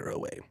Skrager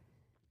away.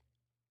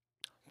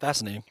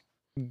 Fascinating.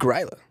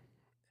 Gryla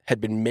had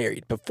been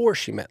married before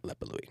she met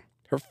Lepalui.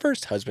 Her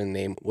first husband's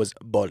name was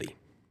Boli.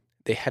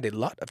 They had a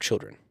lot of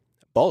children.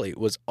 Boli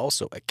was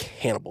also a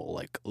cannibal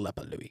like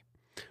Lepalui.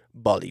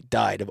 Boli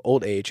died of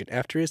old age, and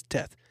after his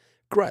death,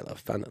 Gryla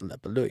found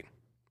Lepalui.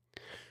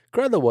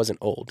 Gryla wasn't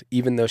old,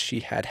 even though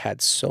she had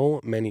had so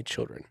many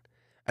children.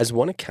 As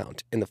one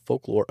account in the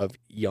folklore of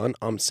Jan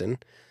Amsen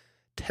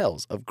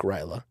tells of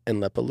Gryla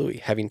and Lepalui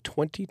having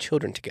 20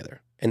 children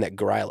together, and that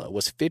Gryla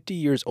was 50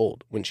 years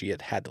old when she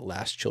had had the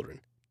last children,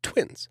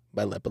 twins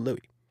by Lepalui.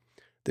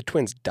 The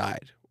twins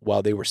died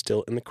while they were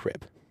still in the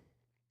crib.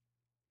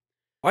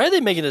 Why are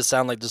they making it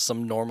sound like just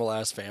some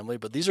normal-ass family?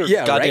 But these are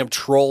Yeah, goddamn right?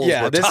 trolls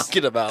Yeah, we're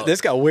talking about.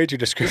 This got way too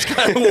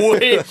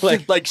descriptive.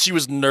 like she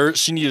was nurse.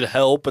 She needed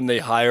help, and they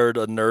hired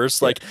a nurse.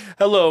 Like,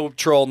 hello,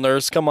 troll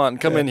nurse. Come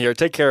in here.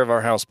 Take care of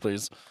our house,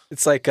 please.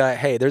 It's like,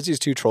 hey, there's these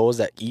two trolls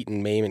that eat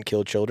and maim and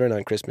kill children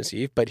on Christmas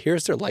Eve, but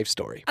here's their life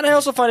story. And I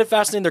also find it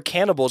fascinating they're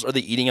cannibals. Are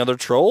they eating other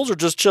trolls or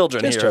just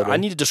children Just here? children. I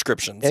need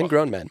descriptions. And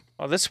grown men.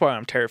 Well, this is why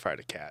I'm terrified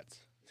of cats.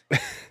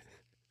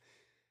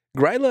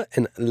 Gryla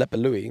and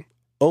Lepalui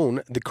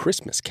own the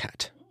Christmas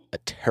cat, a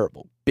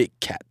terrible big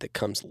cat that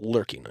comes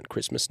lurking on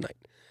Christmas night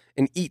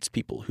and eats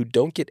people who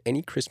don't get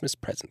any Christmas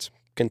presents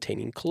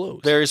containing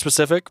clothes. Very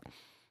specific.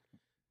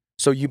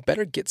 So you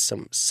better get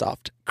some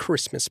soft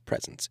Christmas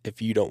presents if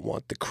you don't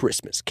want the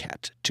Christmas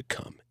cat to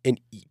come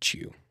and eat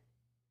you.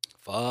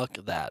 Fuck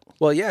that.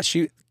 Well, yeah,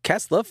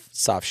 cats love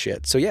soft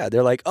shit. So yeah,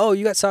 they're like, oh,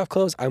 you got soft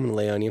clothes? I'm going to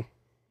lay on you.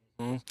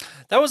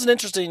 That was an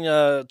interesting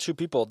two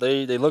people.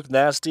 They look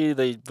nasty,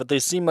 but they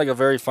seem like a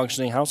very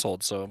functioning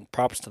household, so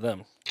props to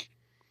them.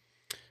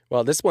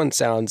 Well, this one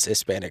sounds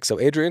Hispanic. So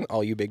Adrian,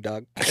 all you big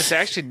dog. It's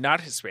actually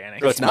not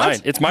Hispanic. It's mine.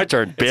 It's my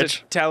turn, bitch.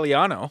 It's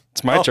Italiano.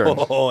 It's my turn.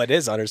 Oh, it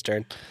is Hunter's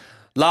turn.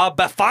 La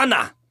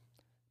Befana.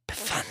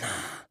 Befana,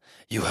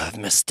 you have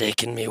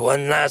mistaken me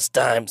one last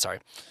time. Sorry.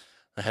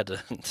 I had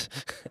a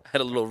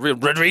little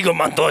Rodrigo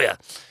Montoya.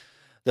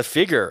 The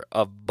figure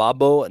of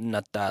Babbo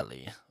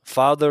Natale,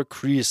 Father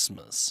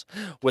Christmas,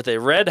 with a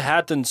red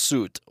hat and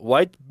suit,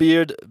 white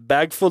beard,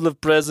 bag full of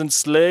presents,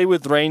 sleigh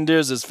with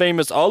reindeers, is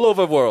famous all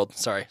over the world.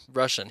 Sorry,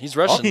 Russian. He's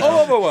Russian now. All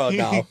over the world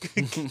now.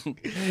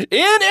 In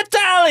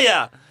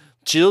Italia!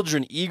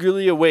 Children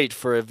eagerly await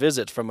for a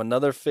visit from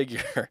another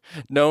figure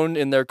known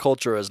in their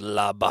culture as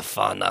La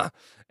Befana,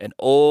 an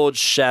old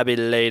shabby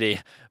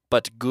lady,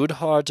 but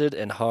good-hearted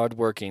and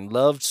hard-working,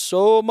 loved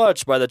so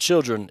much by the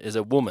children, is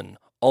a woman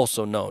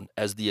also known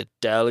as the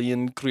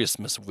Italian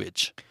Christmas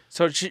witch.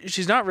 So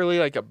she's not really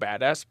like a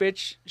badass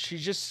bitch.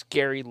 She's just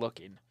scary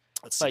looking.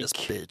 Let's see this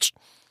bitch.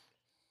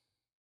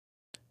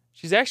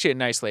 She's actually a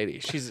nice lady.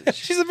 She's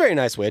a very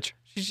nice witch.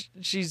 She's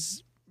She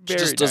very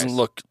just doesn't nice.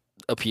 look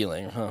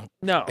appealing, huh?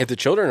 No. If the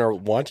children are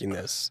wanting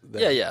this,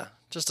 then Yeah.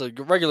 Just a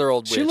regular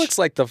old witch. She looks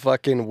like the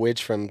fucking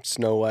witch from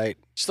Snow White.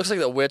 She looks like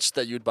the witch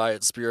that you'd buy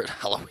at Spirit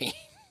Halloween.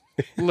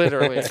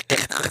 Literally.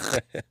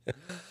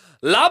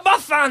 La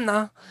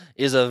Befana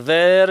is a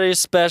very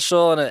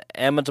special and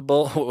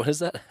amiable. What is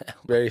that?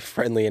 Very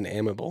friendly and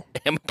amiable.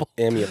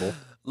 Amiable.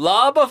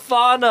 La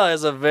Befana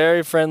is a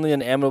very friendly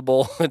and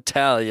amiable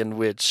Italian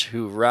witch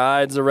who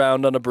rides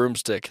around on a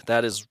broomstick.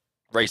 That is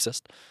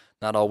racist.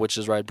 Not all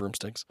witches ride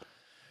broomsticks.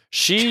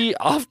 She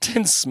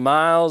often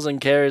smiles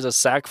and carries a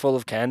sack full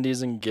of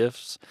candies and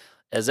gifts.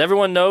 As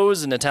everyone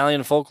knows in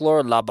Italian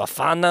folklore, La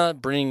Befana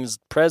brings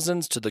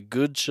presents to the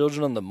good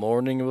children on the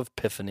morning of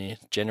Epiphany,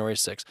 January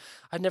 6th.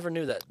 I never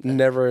knew that.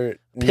 Never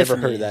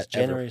heard of that.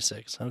 January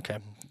 6th. Okay.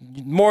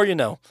 More you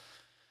know.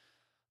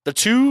 The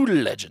two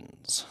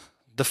legends.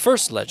 The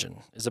first legend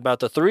is about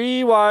the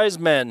three wise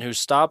men who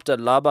stopped at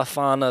La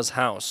Befana's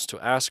house to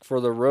ask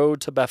for the road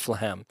to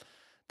Bethlehem.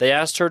 They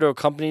asked her to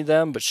accompany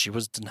them, but she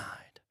was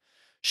denied.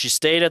 She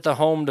stayed at the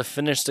home to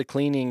finish the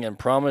cleaning and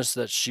promised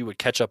that she would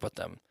catch up with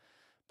them.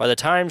 By the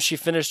time she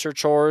finished her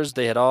chores,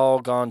 they had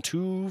all gone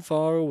too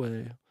far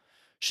away.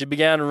 She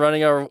began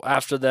running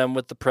after them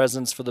with the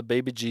presents for the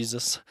baby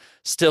Jesus,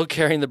 still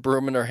carrying the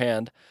broom in her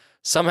hand.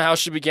 Somehow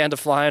she began to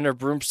fly on her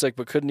broomstick,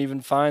 but couldn't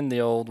even find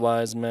the old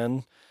wise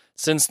men.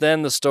 Since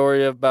then, the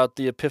story about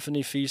the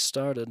Epiphany feast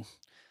started.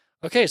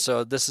 Okay,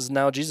 so this is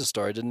now Jesus'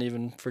 story. Didn't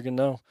even freaking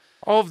know.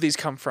 All of these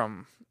come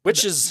from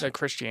Witches. the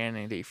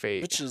Christianity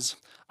faith. Witches.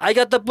 I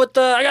got to put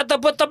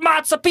the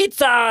matzo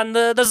pizza on.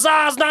 The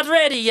czar's not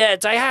ready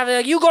yet.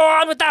 You go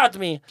on without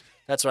me.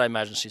 That's what I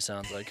imagine she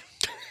sounds like.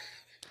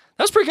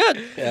 That was pretty good.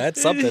 Yeah,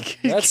 that's something.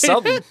 That's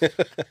something.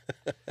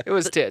 It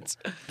was tits.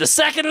 The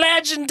second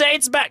legend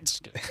dates back.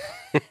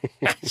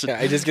 Yeah,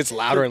 it just gets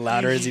louder and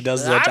louder as he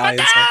does the I'm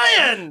Italian stuff.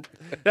 Italian.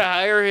 The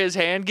higher his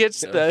hand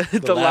gets, the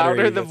louder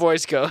louder he the gets.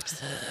 voice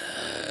goes.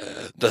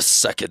 The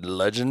second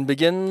legend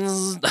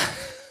begins.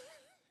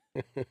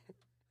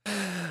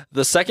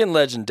 The second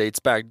legend dates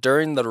back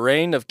during the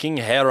reign of King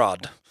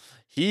Herod.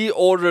 He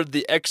ordered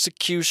the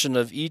execution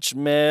of each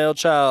male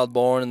child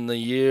born in the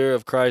year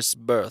of Christ's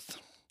birth.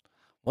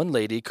 One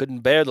lady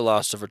couldn't bear the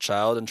loss of her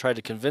child and tried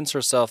to convince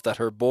herself that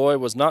her boy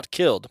was not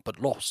killed, but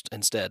lost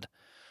instead.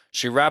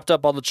 She wrapped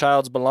up all the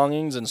child's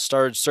belongings and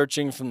started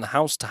searching from the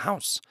house to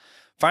house.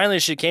 Finally,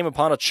 she came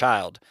upon a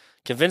child.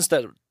 Convinced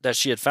that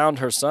she had found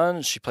her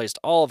son, she placed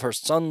all of her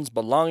son's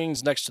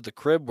belongings next to the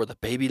crib where the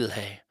baby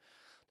lay.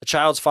 The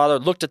child's father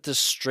looked at this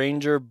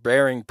stranger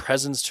bearing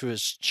presents to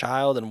his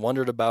child and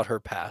wondered about her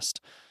past.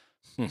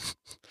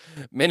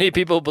 Many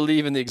people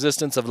believe in the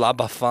existence of La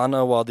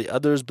Befana, while the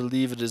others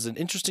believe it is an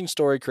interesting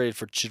story created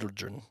for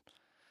children.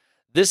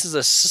 This is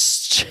a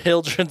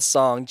children's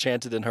song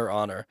chanted in her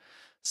honor.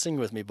 Sing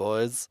with me,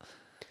 boys.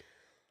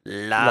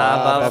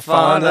 La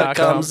Befana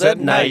comes at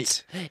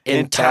night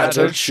in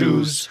tattered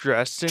shoes,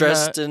 dressed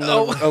in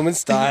Roman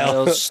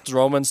style.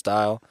 Roman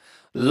style.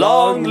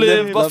 Long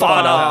live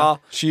Befana!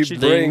 She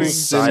brings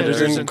cinders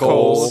and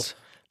coals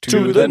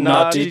to the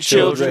naughty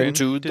children,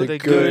 to the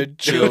good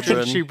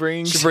children. She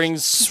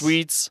brings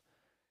sweets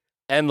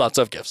and lots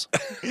of gifts.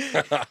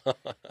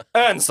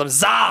 And some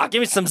za!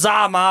 Give me some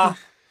za, ma!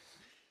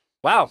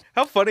 Wow.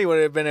 How funny would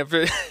it have been if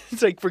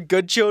it's like for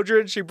good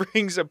children, she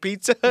brings a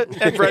pizza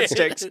and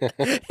breadsticks,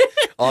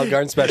 Olive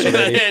Garden special,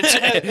 baby.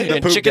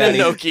 and poop chicken daddy.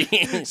 and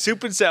gnocchi.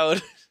 soup and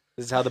salad.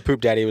 This is how the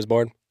poop daddy was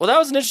born. Well, that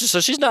was an interesting. So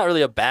she's not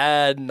really a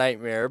bad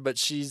nightmare, but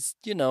she's,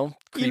 creepy.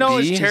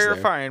 It's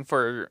terrifying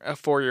for a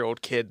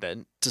 4-year-old kid that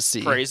to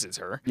see. praises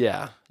her.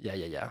 Yeah.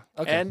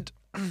 Okay. And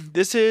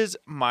this is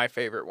my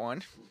favorite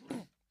one.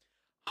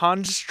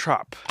 Hans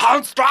Trapp,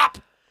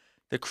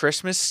 the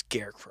Christmas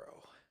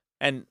Scarecrow.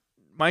 And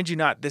mind you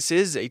not, this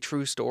is a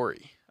true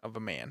story of a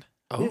man.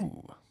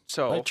 Oh,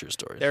 So like true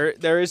stories.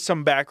 there is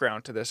some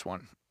background to this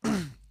one.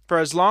 For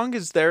as long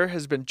as there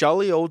has been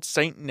jolly old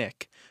Saint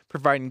Nick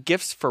providing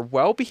gifts for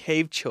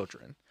well-behaved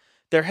children,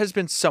 there has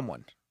been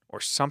someone or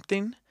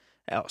something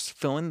else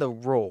filling the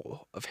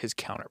role of his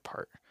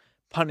counterpart,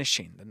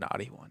 punishing the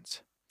naughty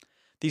ones.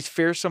 These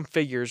fearsome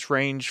figures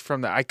range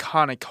from the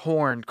iconic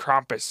horned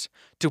Krampus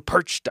to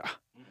Perchta,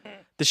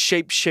 the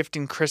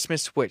shape-shifting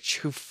Christmas witch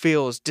who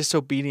fills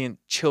disobedient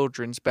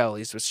children's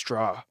bellies with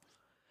straw.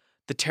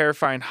 The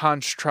terrifying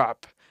Hans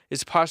Trapp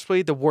is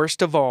possibly the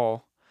worst of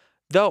all,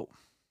 though.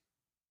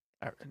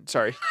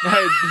 Sorry.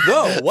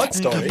 Whoa, what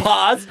story?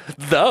 Pause.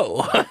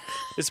 Though.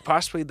 It's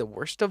possibly the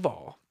worst of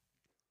all.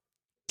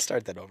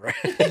 Start that over.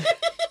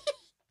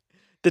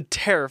 The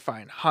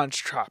terrifying Hans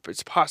Trapp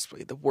is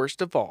possibly the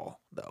worst of all,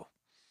 though.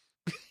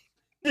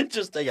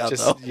 Just take out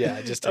Just though.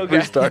 yeah, just Okay.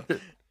 Restart it.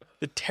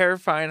 The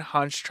terrifying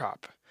Hans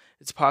Trapp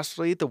is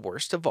possibly the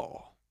worst of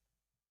all,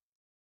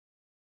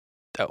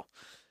 though.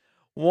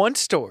 One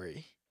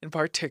story in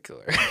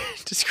particular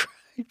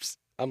describes.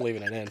 I'm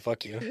leaving it in.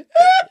 Fuck you.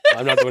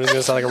 I'm not the one who's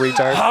gonna sound like a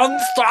retard.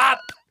 Stop.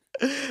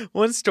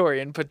 One story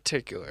in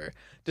particular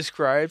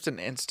describes an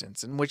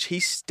instance in which he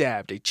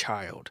stabbed a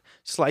child,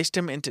 sliced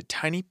him into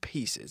tiny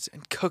pieces,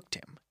 and cooked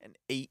him and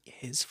ate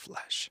his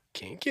flesh.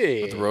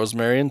 Kinky. With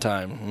rosemary and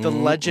thyme. The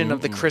legend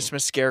of the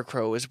Christmas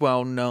Scarecrow is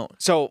well known.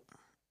 So,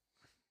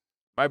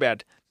 my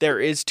bad. There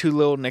is 2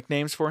 little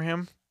nicknames for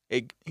him.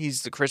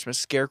 He's the Christmas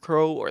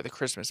Scarecrow or the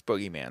Christmas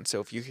Boogeyman.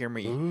 So if you hear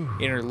me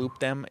interloop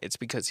them, it's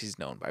because he's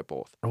known by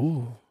both.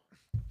 Ooh.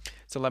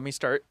 So let me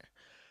start.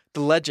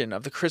 The legend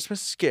of the Christmas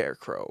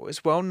Scarecrow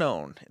is well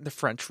known in the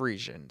French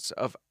regions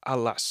of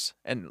Alsace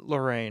and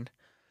Lorraine.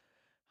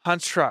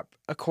 Hans Trapp,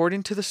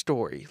 according to the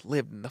story,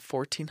 lived in the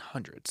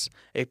 1400s,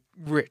 a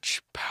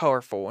rich,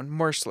 powerful, and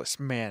merciless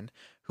man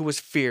who was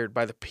feared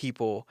by the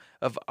people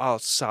of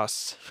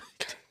Alsace.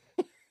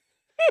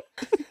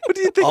 What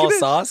do you think? All it is?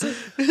 sauce?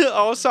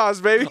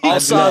 Alsace, baby. No,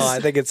 I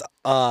think it's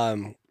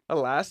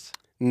Alas.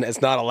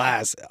 it's not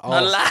Alas.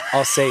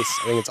 Alsace.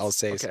 I think it's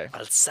Alsace. Okay.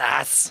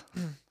 Alsace.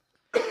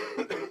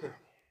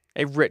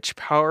 A rich,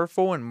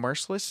 powerful, and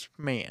merciless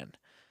man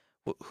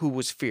who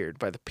was feared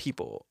by the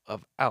people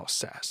of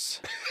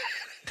Alsace.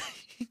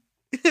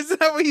 Is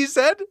that what you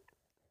said?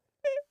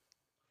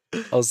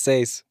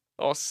 Alsace.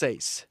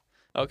 Alsace.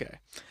 Okay.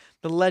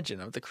 The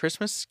legend of the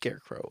Christmas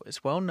Scarecrow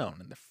is well known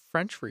in the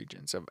French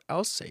regions of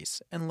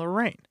Alsace and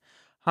Lorraine.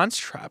 Hans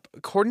Trapp,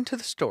 according to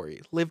the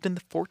story, lived in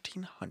the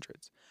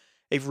 1400s.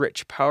 A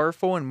rich,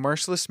 powerful, and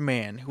merciless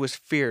man who was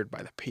feared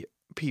by the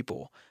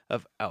people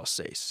of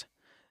Alsace.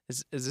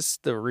 Is this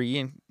the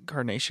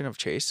reincarnation of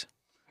Chase?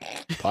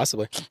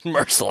 Possibly.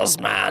 Merciless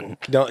man.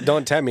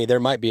 Don't tempt me. There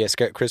might be a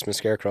Christmas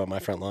scarecrow on my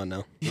front lawn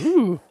now.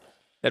 Ooh.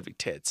 That'd be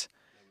tits.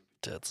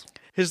 Tits.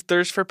 His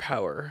thirst for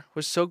power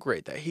was so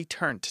great that he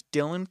turned to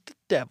dealing with the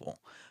devil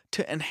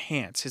to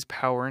enhance his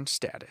power and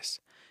status.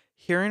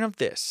 Hearing of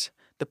this,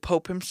 the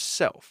Pope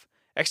himself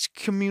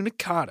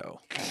excommunicado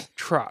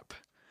Trapp,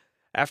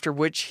 after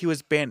which he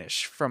was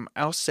banished from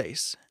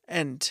Alsace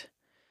and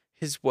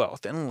his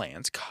wealth and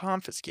lands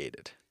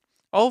confiscated,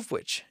 all of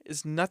which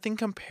is nothing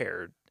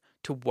compared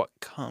to what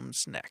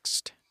comes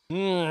next.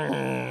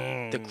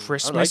 The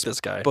Christmas I like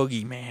this guy.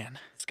 Boogeyman.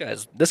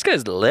 This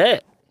guy's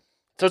lit.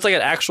 So it's like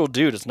an actual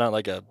dude. It's not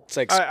like a It's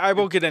like I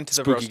will get into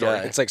the real spooky story.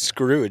 guy. it's like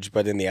Scrooge,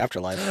 but in the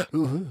afterlife.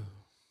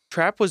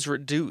 Trapp was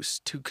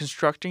reduced to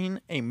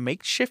constructing a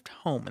makeshift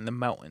home in the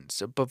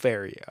mountains of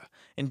Bavaria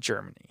in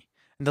Germany.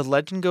 And the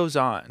legend goes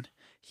on.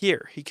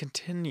 Here he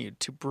continued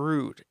to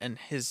brood and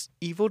his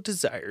evil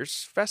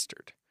desires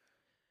festered.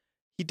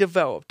 He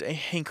developed a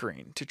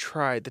hankering to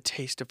try the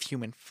taste of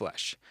human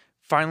flesh.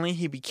 Finally,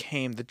 he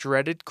became the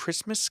dreaded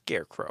Christmas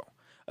scarecrow.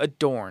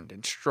 Adorned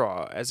in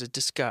straw as a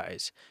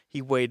disguise,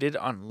 he waited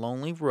on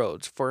lonely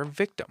roads for a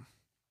victim.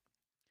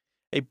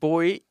 A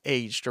boy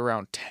aged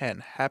around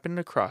 10 happened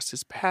across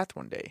his path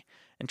one day,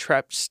 and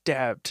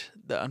stabbed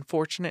the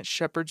unfortunate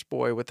shepherd's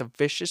boy with a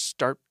vicious,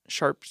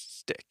 sharp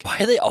stick. Why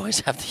do they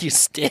always have to use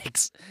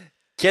sticks?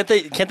 Can't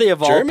they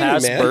evolve Germany,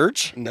 past man.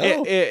 birch?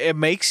 No. It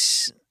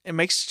makes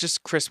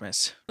just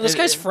Christmas. This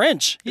guy's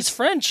French. He's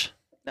French.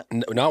 No,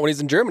 not when he's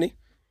in Germany.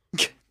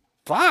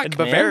 Fuck, In man.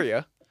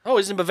 Bavaria. Oh,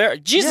 he's in Bavaria.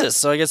 Jesus. Yeah.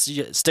 So I guess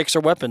sticks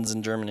are weapons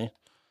in Germany.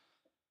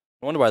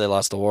 I wonder why they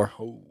lost the war.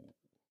 Oh.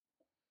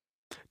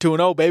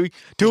 2-0, baby.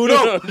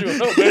 2-0.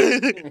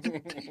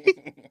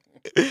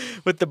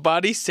 With the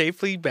body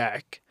safely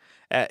back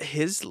at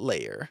his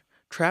lair,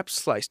 Trapp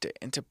sliced it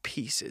into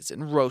pieces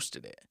and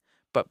roasted it.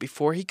 But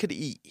before he could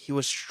eat, he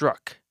was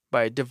struck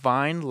by a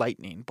divine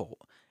lightning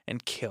bolt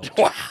and killed.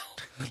 Wow.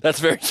 That's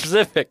very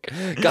specific.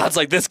 God's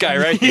like, this guy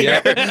right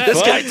here.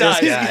 This guy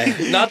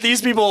dies. Not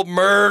these people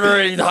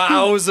murdering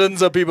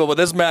thousands of people, but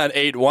this man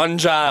ate one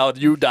child.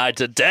 You die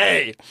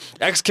today.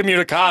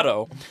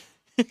 Excommunicado.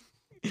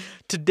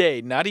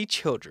 Today, naughty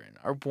children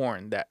are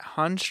born that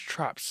Hans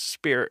Trapp's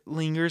spirit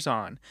lingers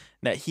on,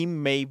 that he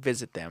may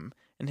visit them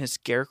in his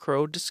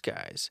scarecrow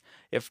disguise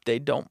if they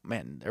don't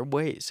mend their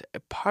ways. A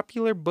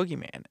popular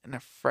boogeyman and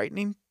a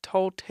frightening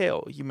tall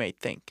tale, you may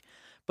think,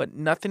 but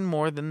nothing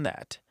more than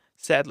that.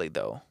 Sadly,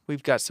 though,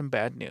 we've got some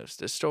bad news.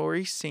 The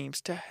story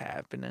seems to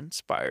have been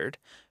inspired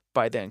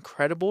by the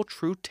incredible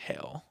true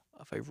tale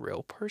of a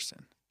real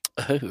person.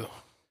 Oh,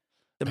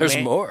 there's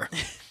more.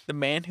 The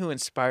man who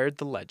inspired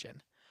the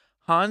legend.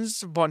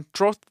 Hans von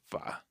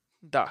Trotha.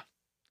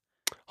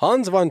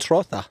 Hans von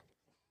Trotha.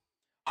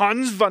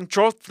 Hans von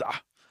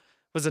Trotha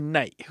was a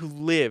knight who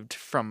lived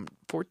from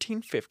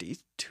 1450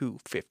 to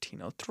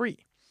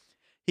 1503.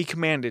 He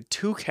commanded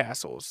 2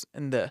 castles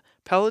in the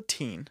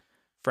Palatine,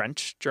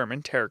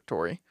 French-German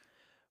territory,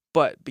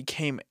 but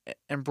became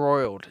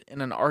embroiled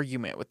in an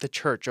argument with the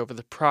church over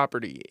the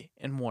property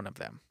in one of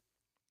them.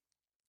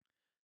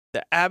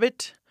 The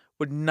abbot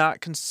would not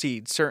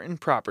concede certain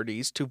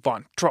properties to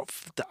von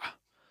Trotha,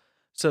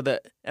 so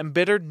the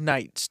embittered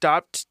knight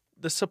stopped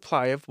the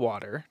supply of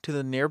water to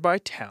the nearby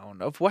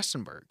town of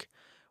Westenberg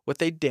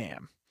with a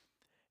dam.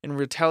 In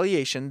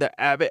retaliation,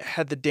 the abbot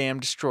had the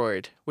dam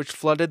destroyed, which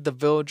flooded the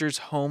villagers'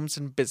 homes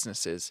and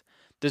businesses.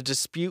 The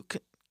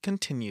dispute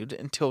continued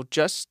until,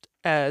 just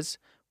as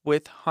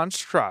with Hans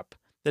Trapp,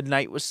 the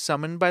knight was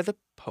summoned by the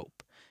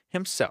Pope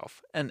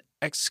himself and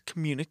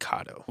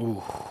excommunicado.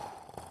 Ooh.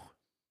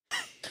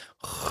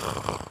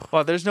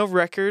 While there's no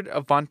record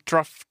of von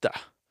Trotha.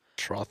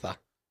 Trotha.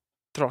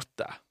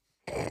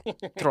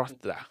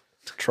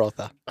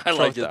 I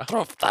like it.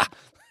 Trotha.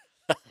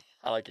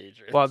 I like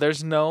Adrian. While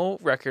there's no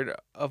record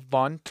of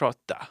von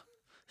Trotha.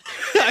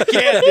 I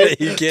can't.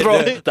 You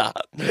can't.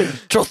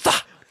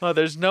 Trotha. While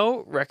there's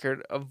no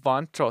record of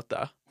von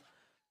Trotha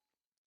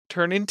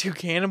turning to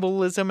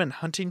cannibalism and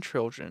hunting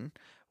children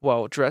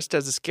while dressed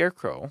as a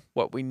scarecrow,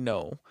 what we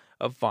know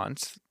of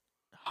Hans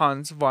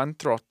von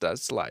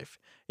Trotha's life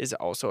is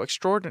also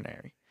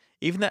extraordinary.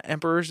 Even the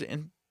emperor's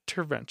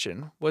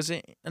intervention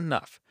wasn't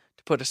enough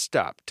to put a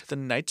stop to the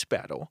knight's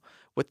battle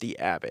with the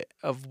abbot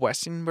of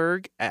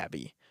Westenberg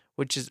Abbey,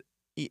 which is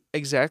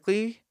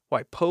exactly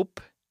why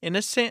Pope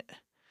Innocent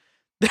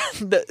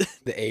The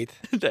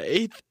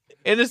eighth.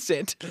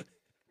 Innocent.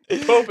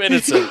 Pope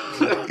Innocent.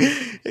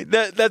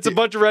 That's a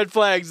bunch of red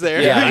flags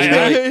there.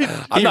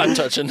 Yeah, I'm not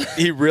touching.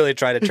 He really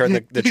tried to turn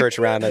the church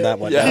around in that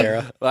one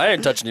era. Well, I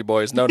ain't touching you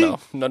boys. No.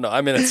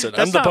 I'm innocent.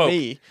 That's I'm the not Pope.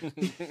 me.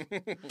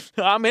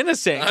 I'm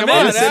innocent. I'm Come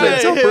on. innocent hey.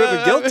 until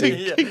proven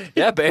guilty.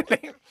 Yeah,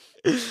 baby.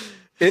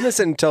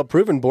 Innocent until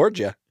proven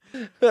Borgia.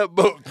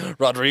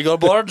 Rodrigo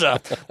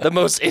Borgia, the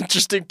most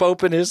interesting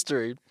pope in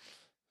history.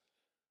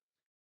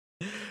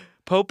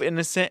 Pope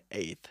Innocent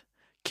VIII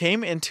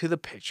came into the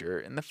picture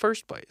in the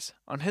first place.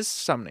 On his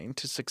summoning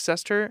to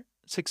successor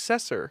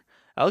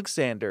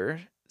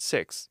Alexander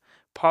VI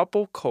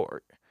papal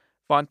court,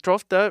 von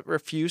Trotha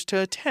refused to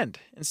attend.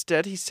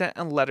 Instead, he sent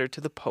a letter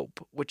to the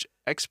Pope, which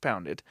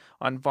expounded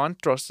on von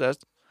Trotha's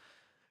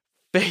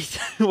faith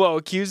while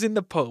accusing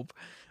the Pope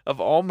of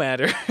all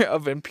matter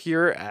of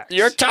impure acts.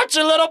 You're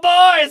touching little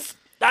boys.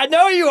 I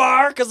know you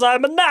are, because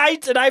I'm a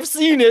knight and I've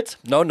seen it.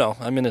 No,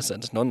 I'm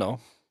innocent. No.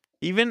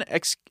 Even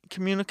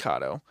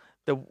excommunicado,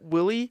 the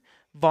Willy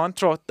von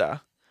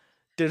Trotha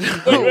did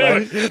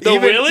The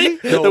Willy?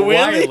 The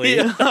Wiley.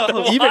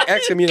 Even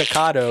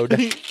excommunicadoed.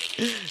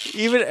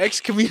 Even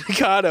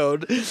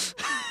excommunicadoed.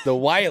 The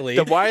Wiley.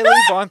 The wily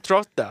von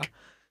Trotha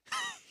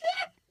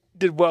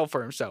did well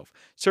for himself,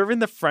 serving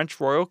the French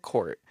royal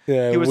court.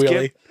 Yeah, He was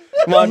Willie.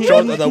 Come on,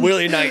 Trotha, the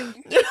Willie Knight.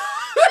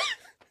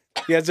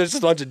 He has just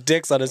a bunch of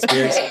dicks on his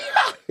spears. Oh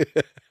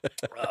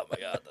my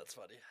God, that's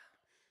funny.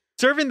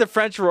 Serving the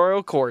French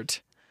royal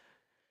court,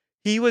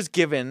 he was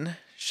given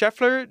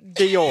Chevalier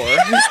d'Or.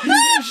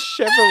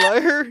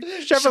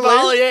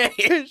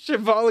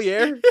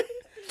 Chevalier.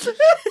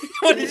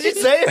 What did you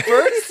say at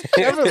first?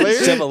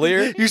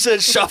 Chevalier. You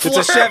said shuffler.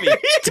 It's a Chevy.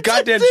 It's a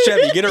goddamn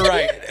Chevy. Get it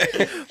right.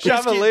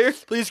 Chevalier.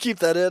 Please keep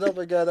that in. Oh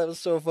my god, that was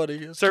so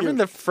funny. Serving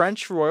the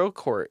French royal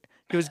court,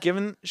 he was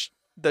given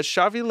the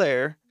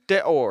Chevalier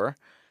d'Or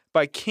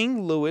by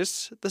King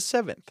Louis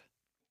VII.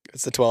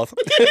 It's the 12th.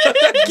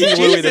 King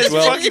Louis the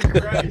 12th. Fucking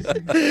Christ.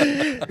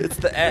 It's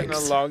the It's been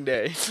X. a long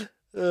day.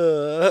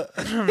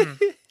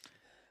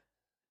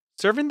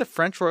 Serving the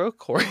French royal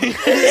court.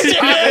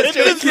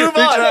 Just move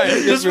on.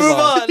 Just move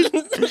on.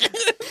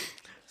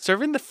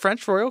 Serving the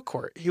French royal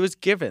court, he was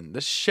given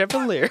the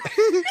Chevalier.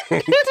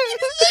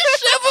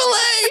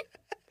 Chevrolet.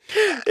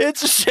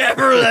 It's a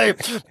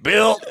Chevrolet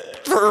built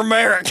for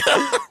America.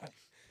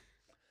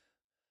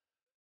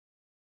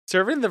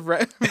 Serving the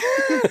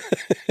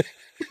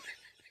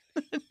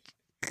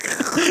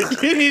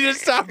You need to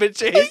stop it,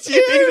 Chase.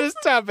 You need to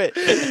stop it.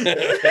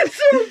 It's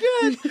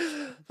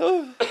so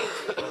good.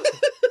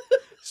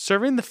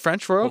 Serving the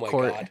French royal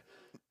court.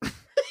 God.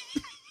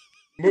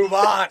 Move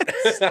on.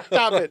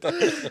 Stop it.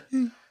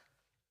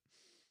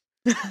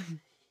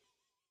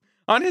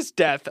 On his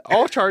death,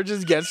 all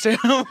charges against him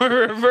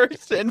were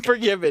reversed and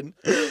forgiven.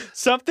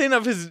 Something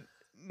of his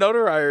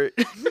notoriety.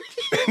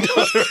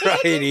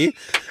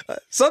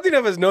 Something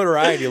of his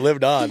notoriety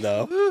lived on,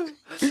 though.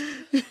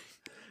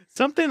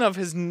 Something of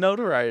his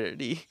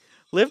notoriety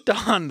lived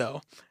on,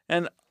 though.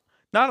 And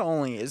not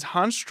only is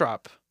Hans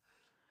Straub.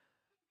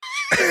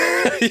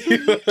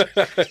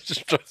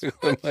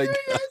 Oh my God.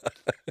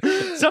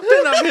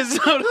 Something of his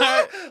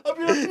notoriety. I'm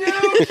gonna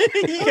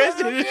puke. You guys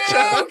need to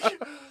shut up.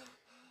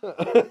 I'm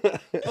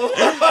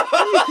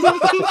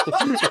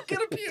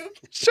gonna puke.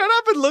 Shut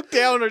up and look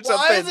down or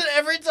something. Why is it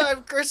every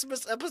time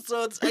Christmas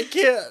episodes I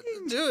can't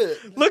do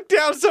it? Look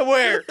down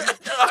somewhere.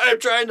 I'm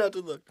trying not to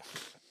look.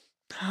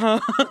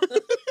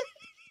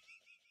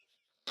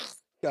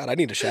 God, I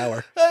need a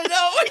shower. I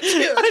know.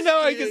 I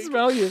know, I can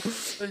smell you.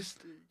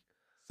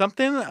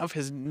 Something of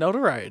his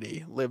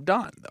notoriety lived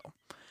on, though,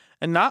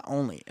 and not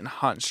only in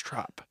Hans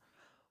Straub.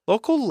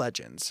 Local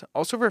legends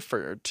also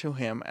referred to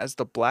him as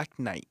the Black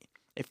Knight,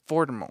 a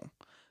formidable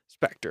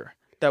specter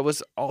that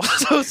was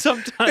also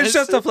sometimes It's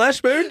just a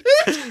flesh wound.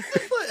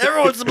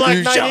 Everyone's the Black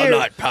You Knight shall here.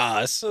 not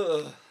pass.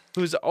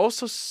 who's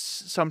also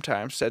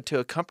sometimes said to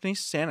accompany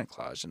Santa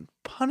Claus and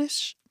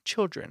punish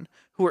children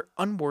who are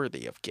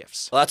unworthy of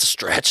gifts. Well, that's a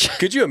stretch.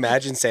 Could you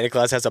imagine Santa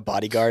Claus has a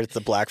bodyguard? It's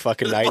the Black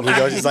fucking Knight, and he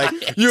goes, he's like,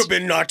 "You've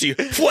been naughty."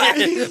 What?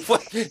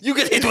 You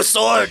get hit with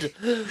sword.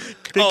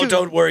 Oh,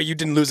 don't worry, you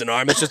didn't lose an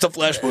arm. It's just a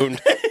flesh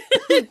wound.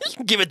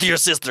 Give it to your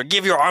sister.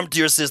 Give your arm to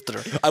your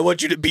sister. I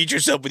want you to beat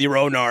yourself with your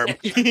own arm.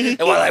 And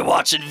while I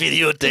watch it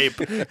videotape,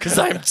 because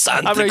I'm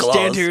Santa I'm going to Claus.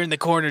 stand here in the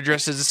corner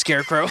dressed as a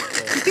scarecrow.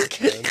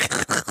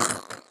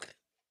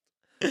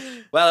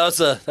 Wow,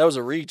 that was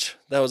a reach.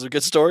 That was a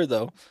good story,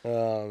 though.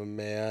 Oh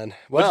man.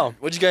 Well,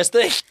 What'd you guys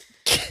think?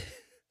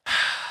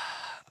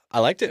 I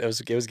liked it. It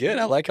was good.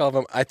 I like all of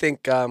them. I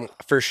think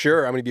for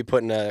sure I'm going to be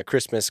putting a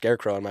Christmas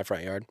scarecrow in my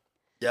front yard.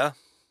 Yeah.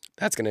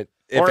 That's gonna.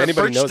 If Or a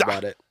anybody knows perchta.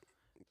 about it.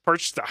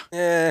 Perchta.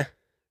 Eh.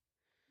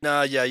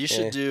 No, yeah, you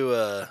should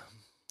do.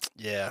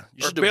 Yeah,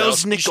 you Or should do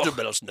Belsnickel.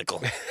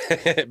 Belsnickel.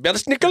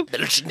 Belsnickel?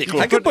 Belsnickel.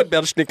 I could put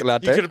Belsnickel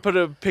out You there. could have put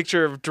a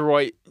picture of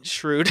Dwight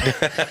Schrute.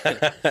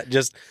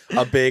 Just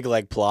a big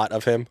like plot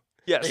of him.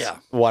 Yes. Yeah.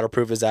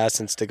 Waterproof his ass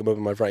and stick him up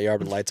in my front yard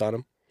with lights on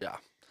him. Yeah.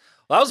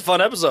 Well, that was a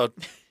fun episode.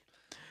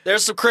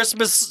 There's some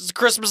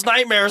Christmas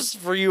nightmares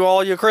for you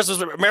all. Your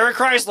Christmas. Merry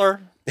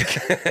Chrysler.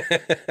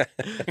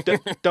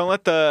 Don't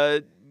let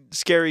the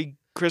scary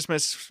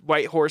Christmas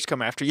white horse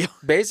come after you.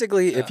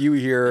 Basically, if you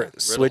hear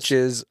riddles.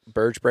 switches,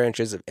 birch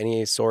branches of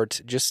any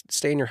sort, just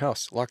stay in your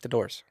house. Lock the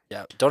doors.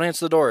 Yeah. Don't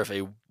answer the door if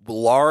a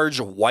large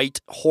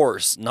white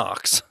horse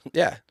knocks.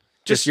 Yeah.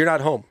 Just you're not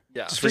home.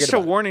 Yeah. Just forget Just a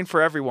about it. warning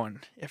for everyone.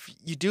 If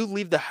you do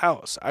leave the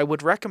house, I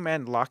would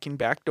recommend locking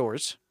back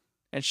doors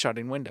and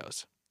shutting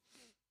windows.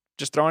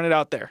 Just throwing it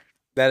out there.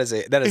 That is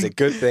a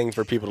good thing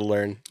for people to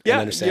learn and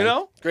understand. you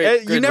know?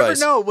 Great you never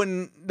advice. know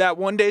when that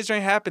one day's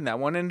going to happen. That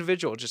one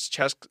individual just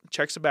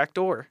checks the back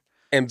door.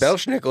 And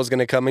Belschnickel's going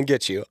to come and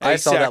get you. I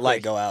saw that Exactly.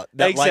 light go out.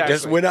 That light just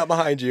Exactly. went out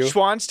behind you.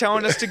 Schwann's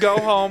telling us to go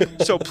home,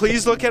 so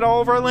please look at all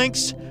of our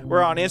links.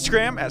 We're on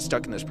Instagram at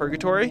Stuck in This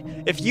Purgatory.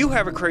 If you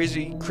have a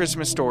crazy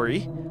Christmas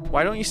story,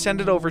 why don't you send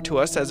it over to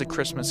us as a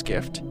Christmas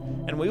gift,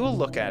 and we will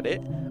look at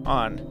it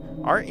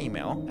on our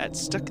email at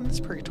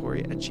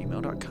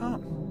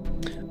stuckinthispurgatory@gmail.com.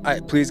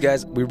 Please,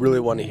 guys, we really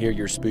want to hear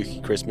your spooky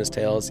Christmas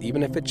tales,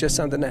 even if it's just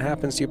something that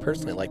happens to you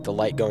personally, like the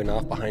light going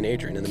off behind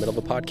Adrian in the middle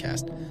of a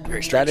podcast.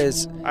 That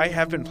is, I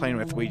have been playing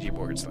with Ouija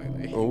boards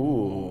lately.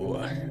 ooh.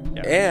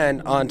 Yeah.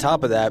 And on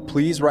top of that,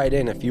 please write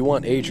in if you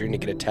want Adrian to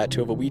get a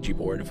tattoo of a Ouija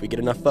board. If we get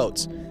enough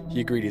votes,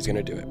 he agreed he's going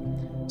to do it.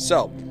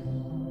 So,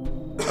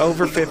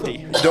 Over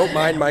 50. don't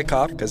mind my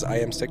cough because I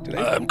am sick today.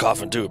 I'm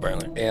coughing too,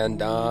 apparently. And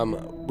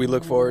we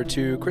look forward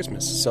to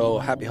Christmas. So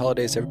happy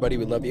holidays, everybody.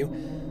 We love you.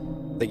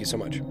 Thank you so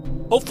much.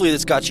 Hopefully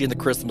this got you in the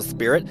Christmas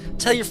spirit.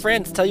 Tell your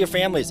friends, tell your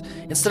families.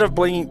 Instead of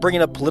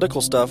bringing up political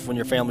stuff when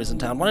your family's in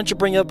town, why don't you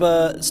bring up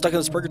Stuck in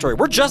This Purgatory?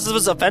 We're just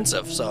as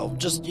offensive, so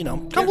just,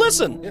 come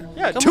listen.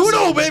 Yeah, Come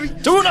 2-0, baby.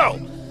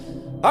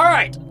 2-0. All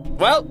right.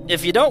 Well,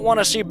 if you don't want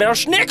to see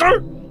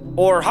Belschnicker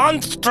or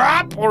Hans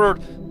Trapp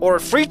or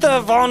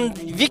Frida von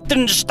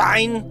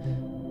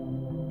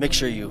Wittgenstein, make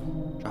sure you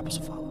drop us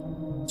a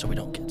follow so we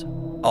don't get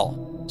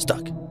all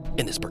stuck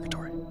in this purgatory.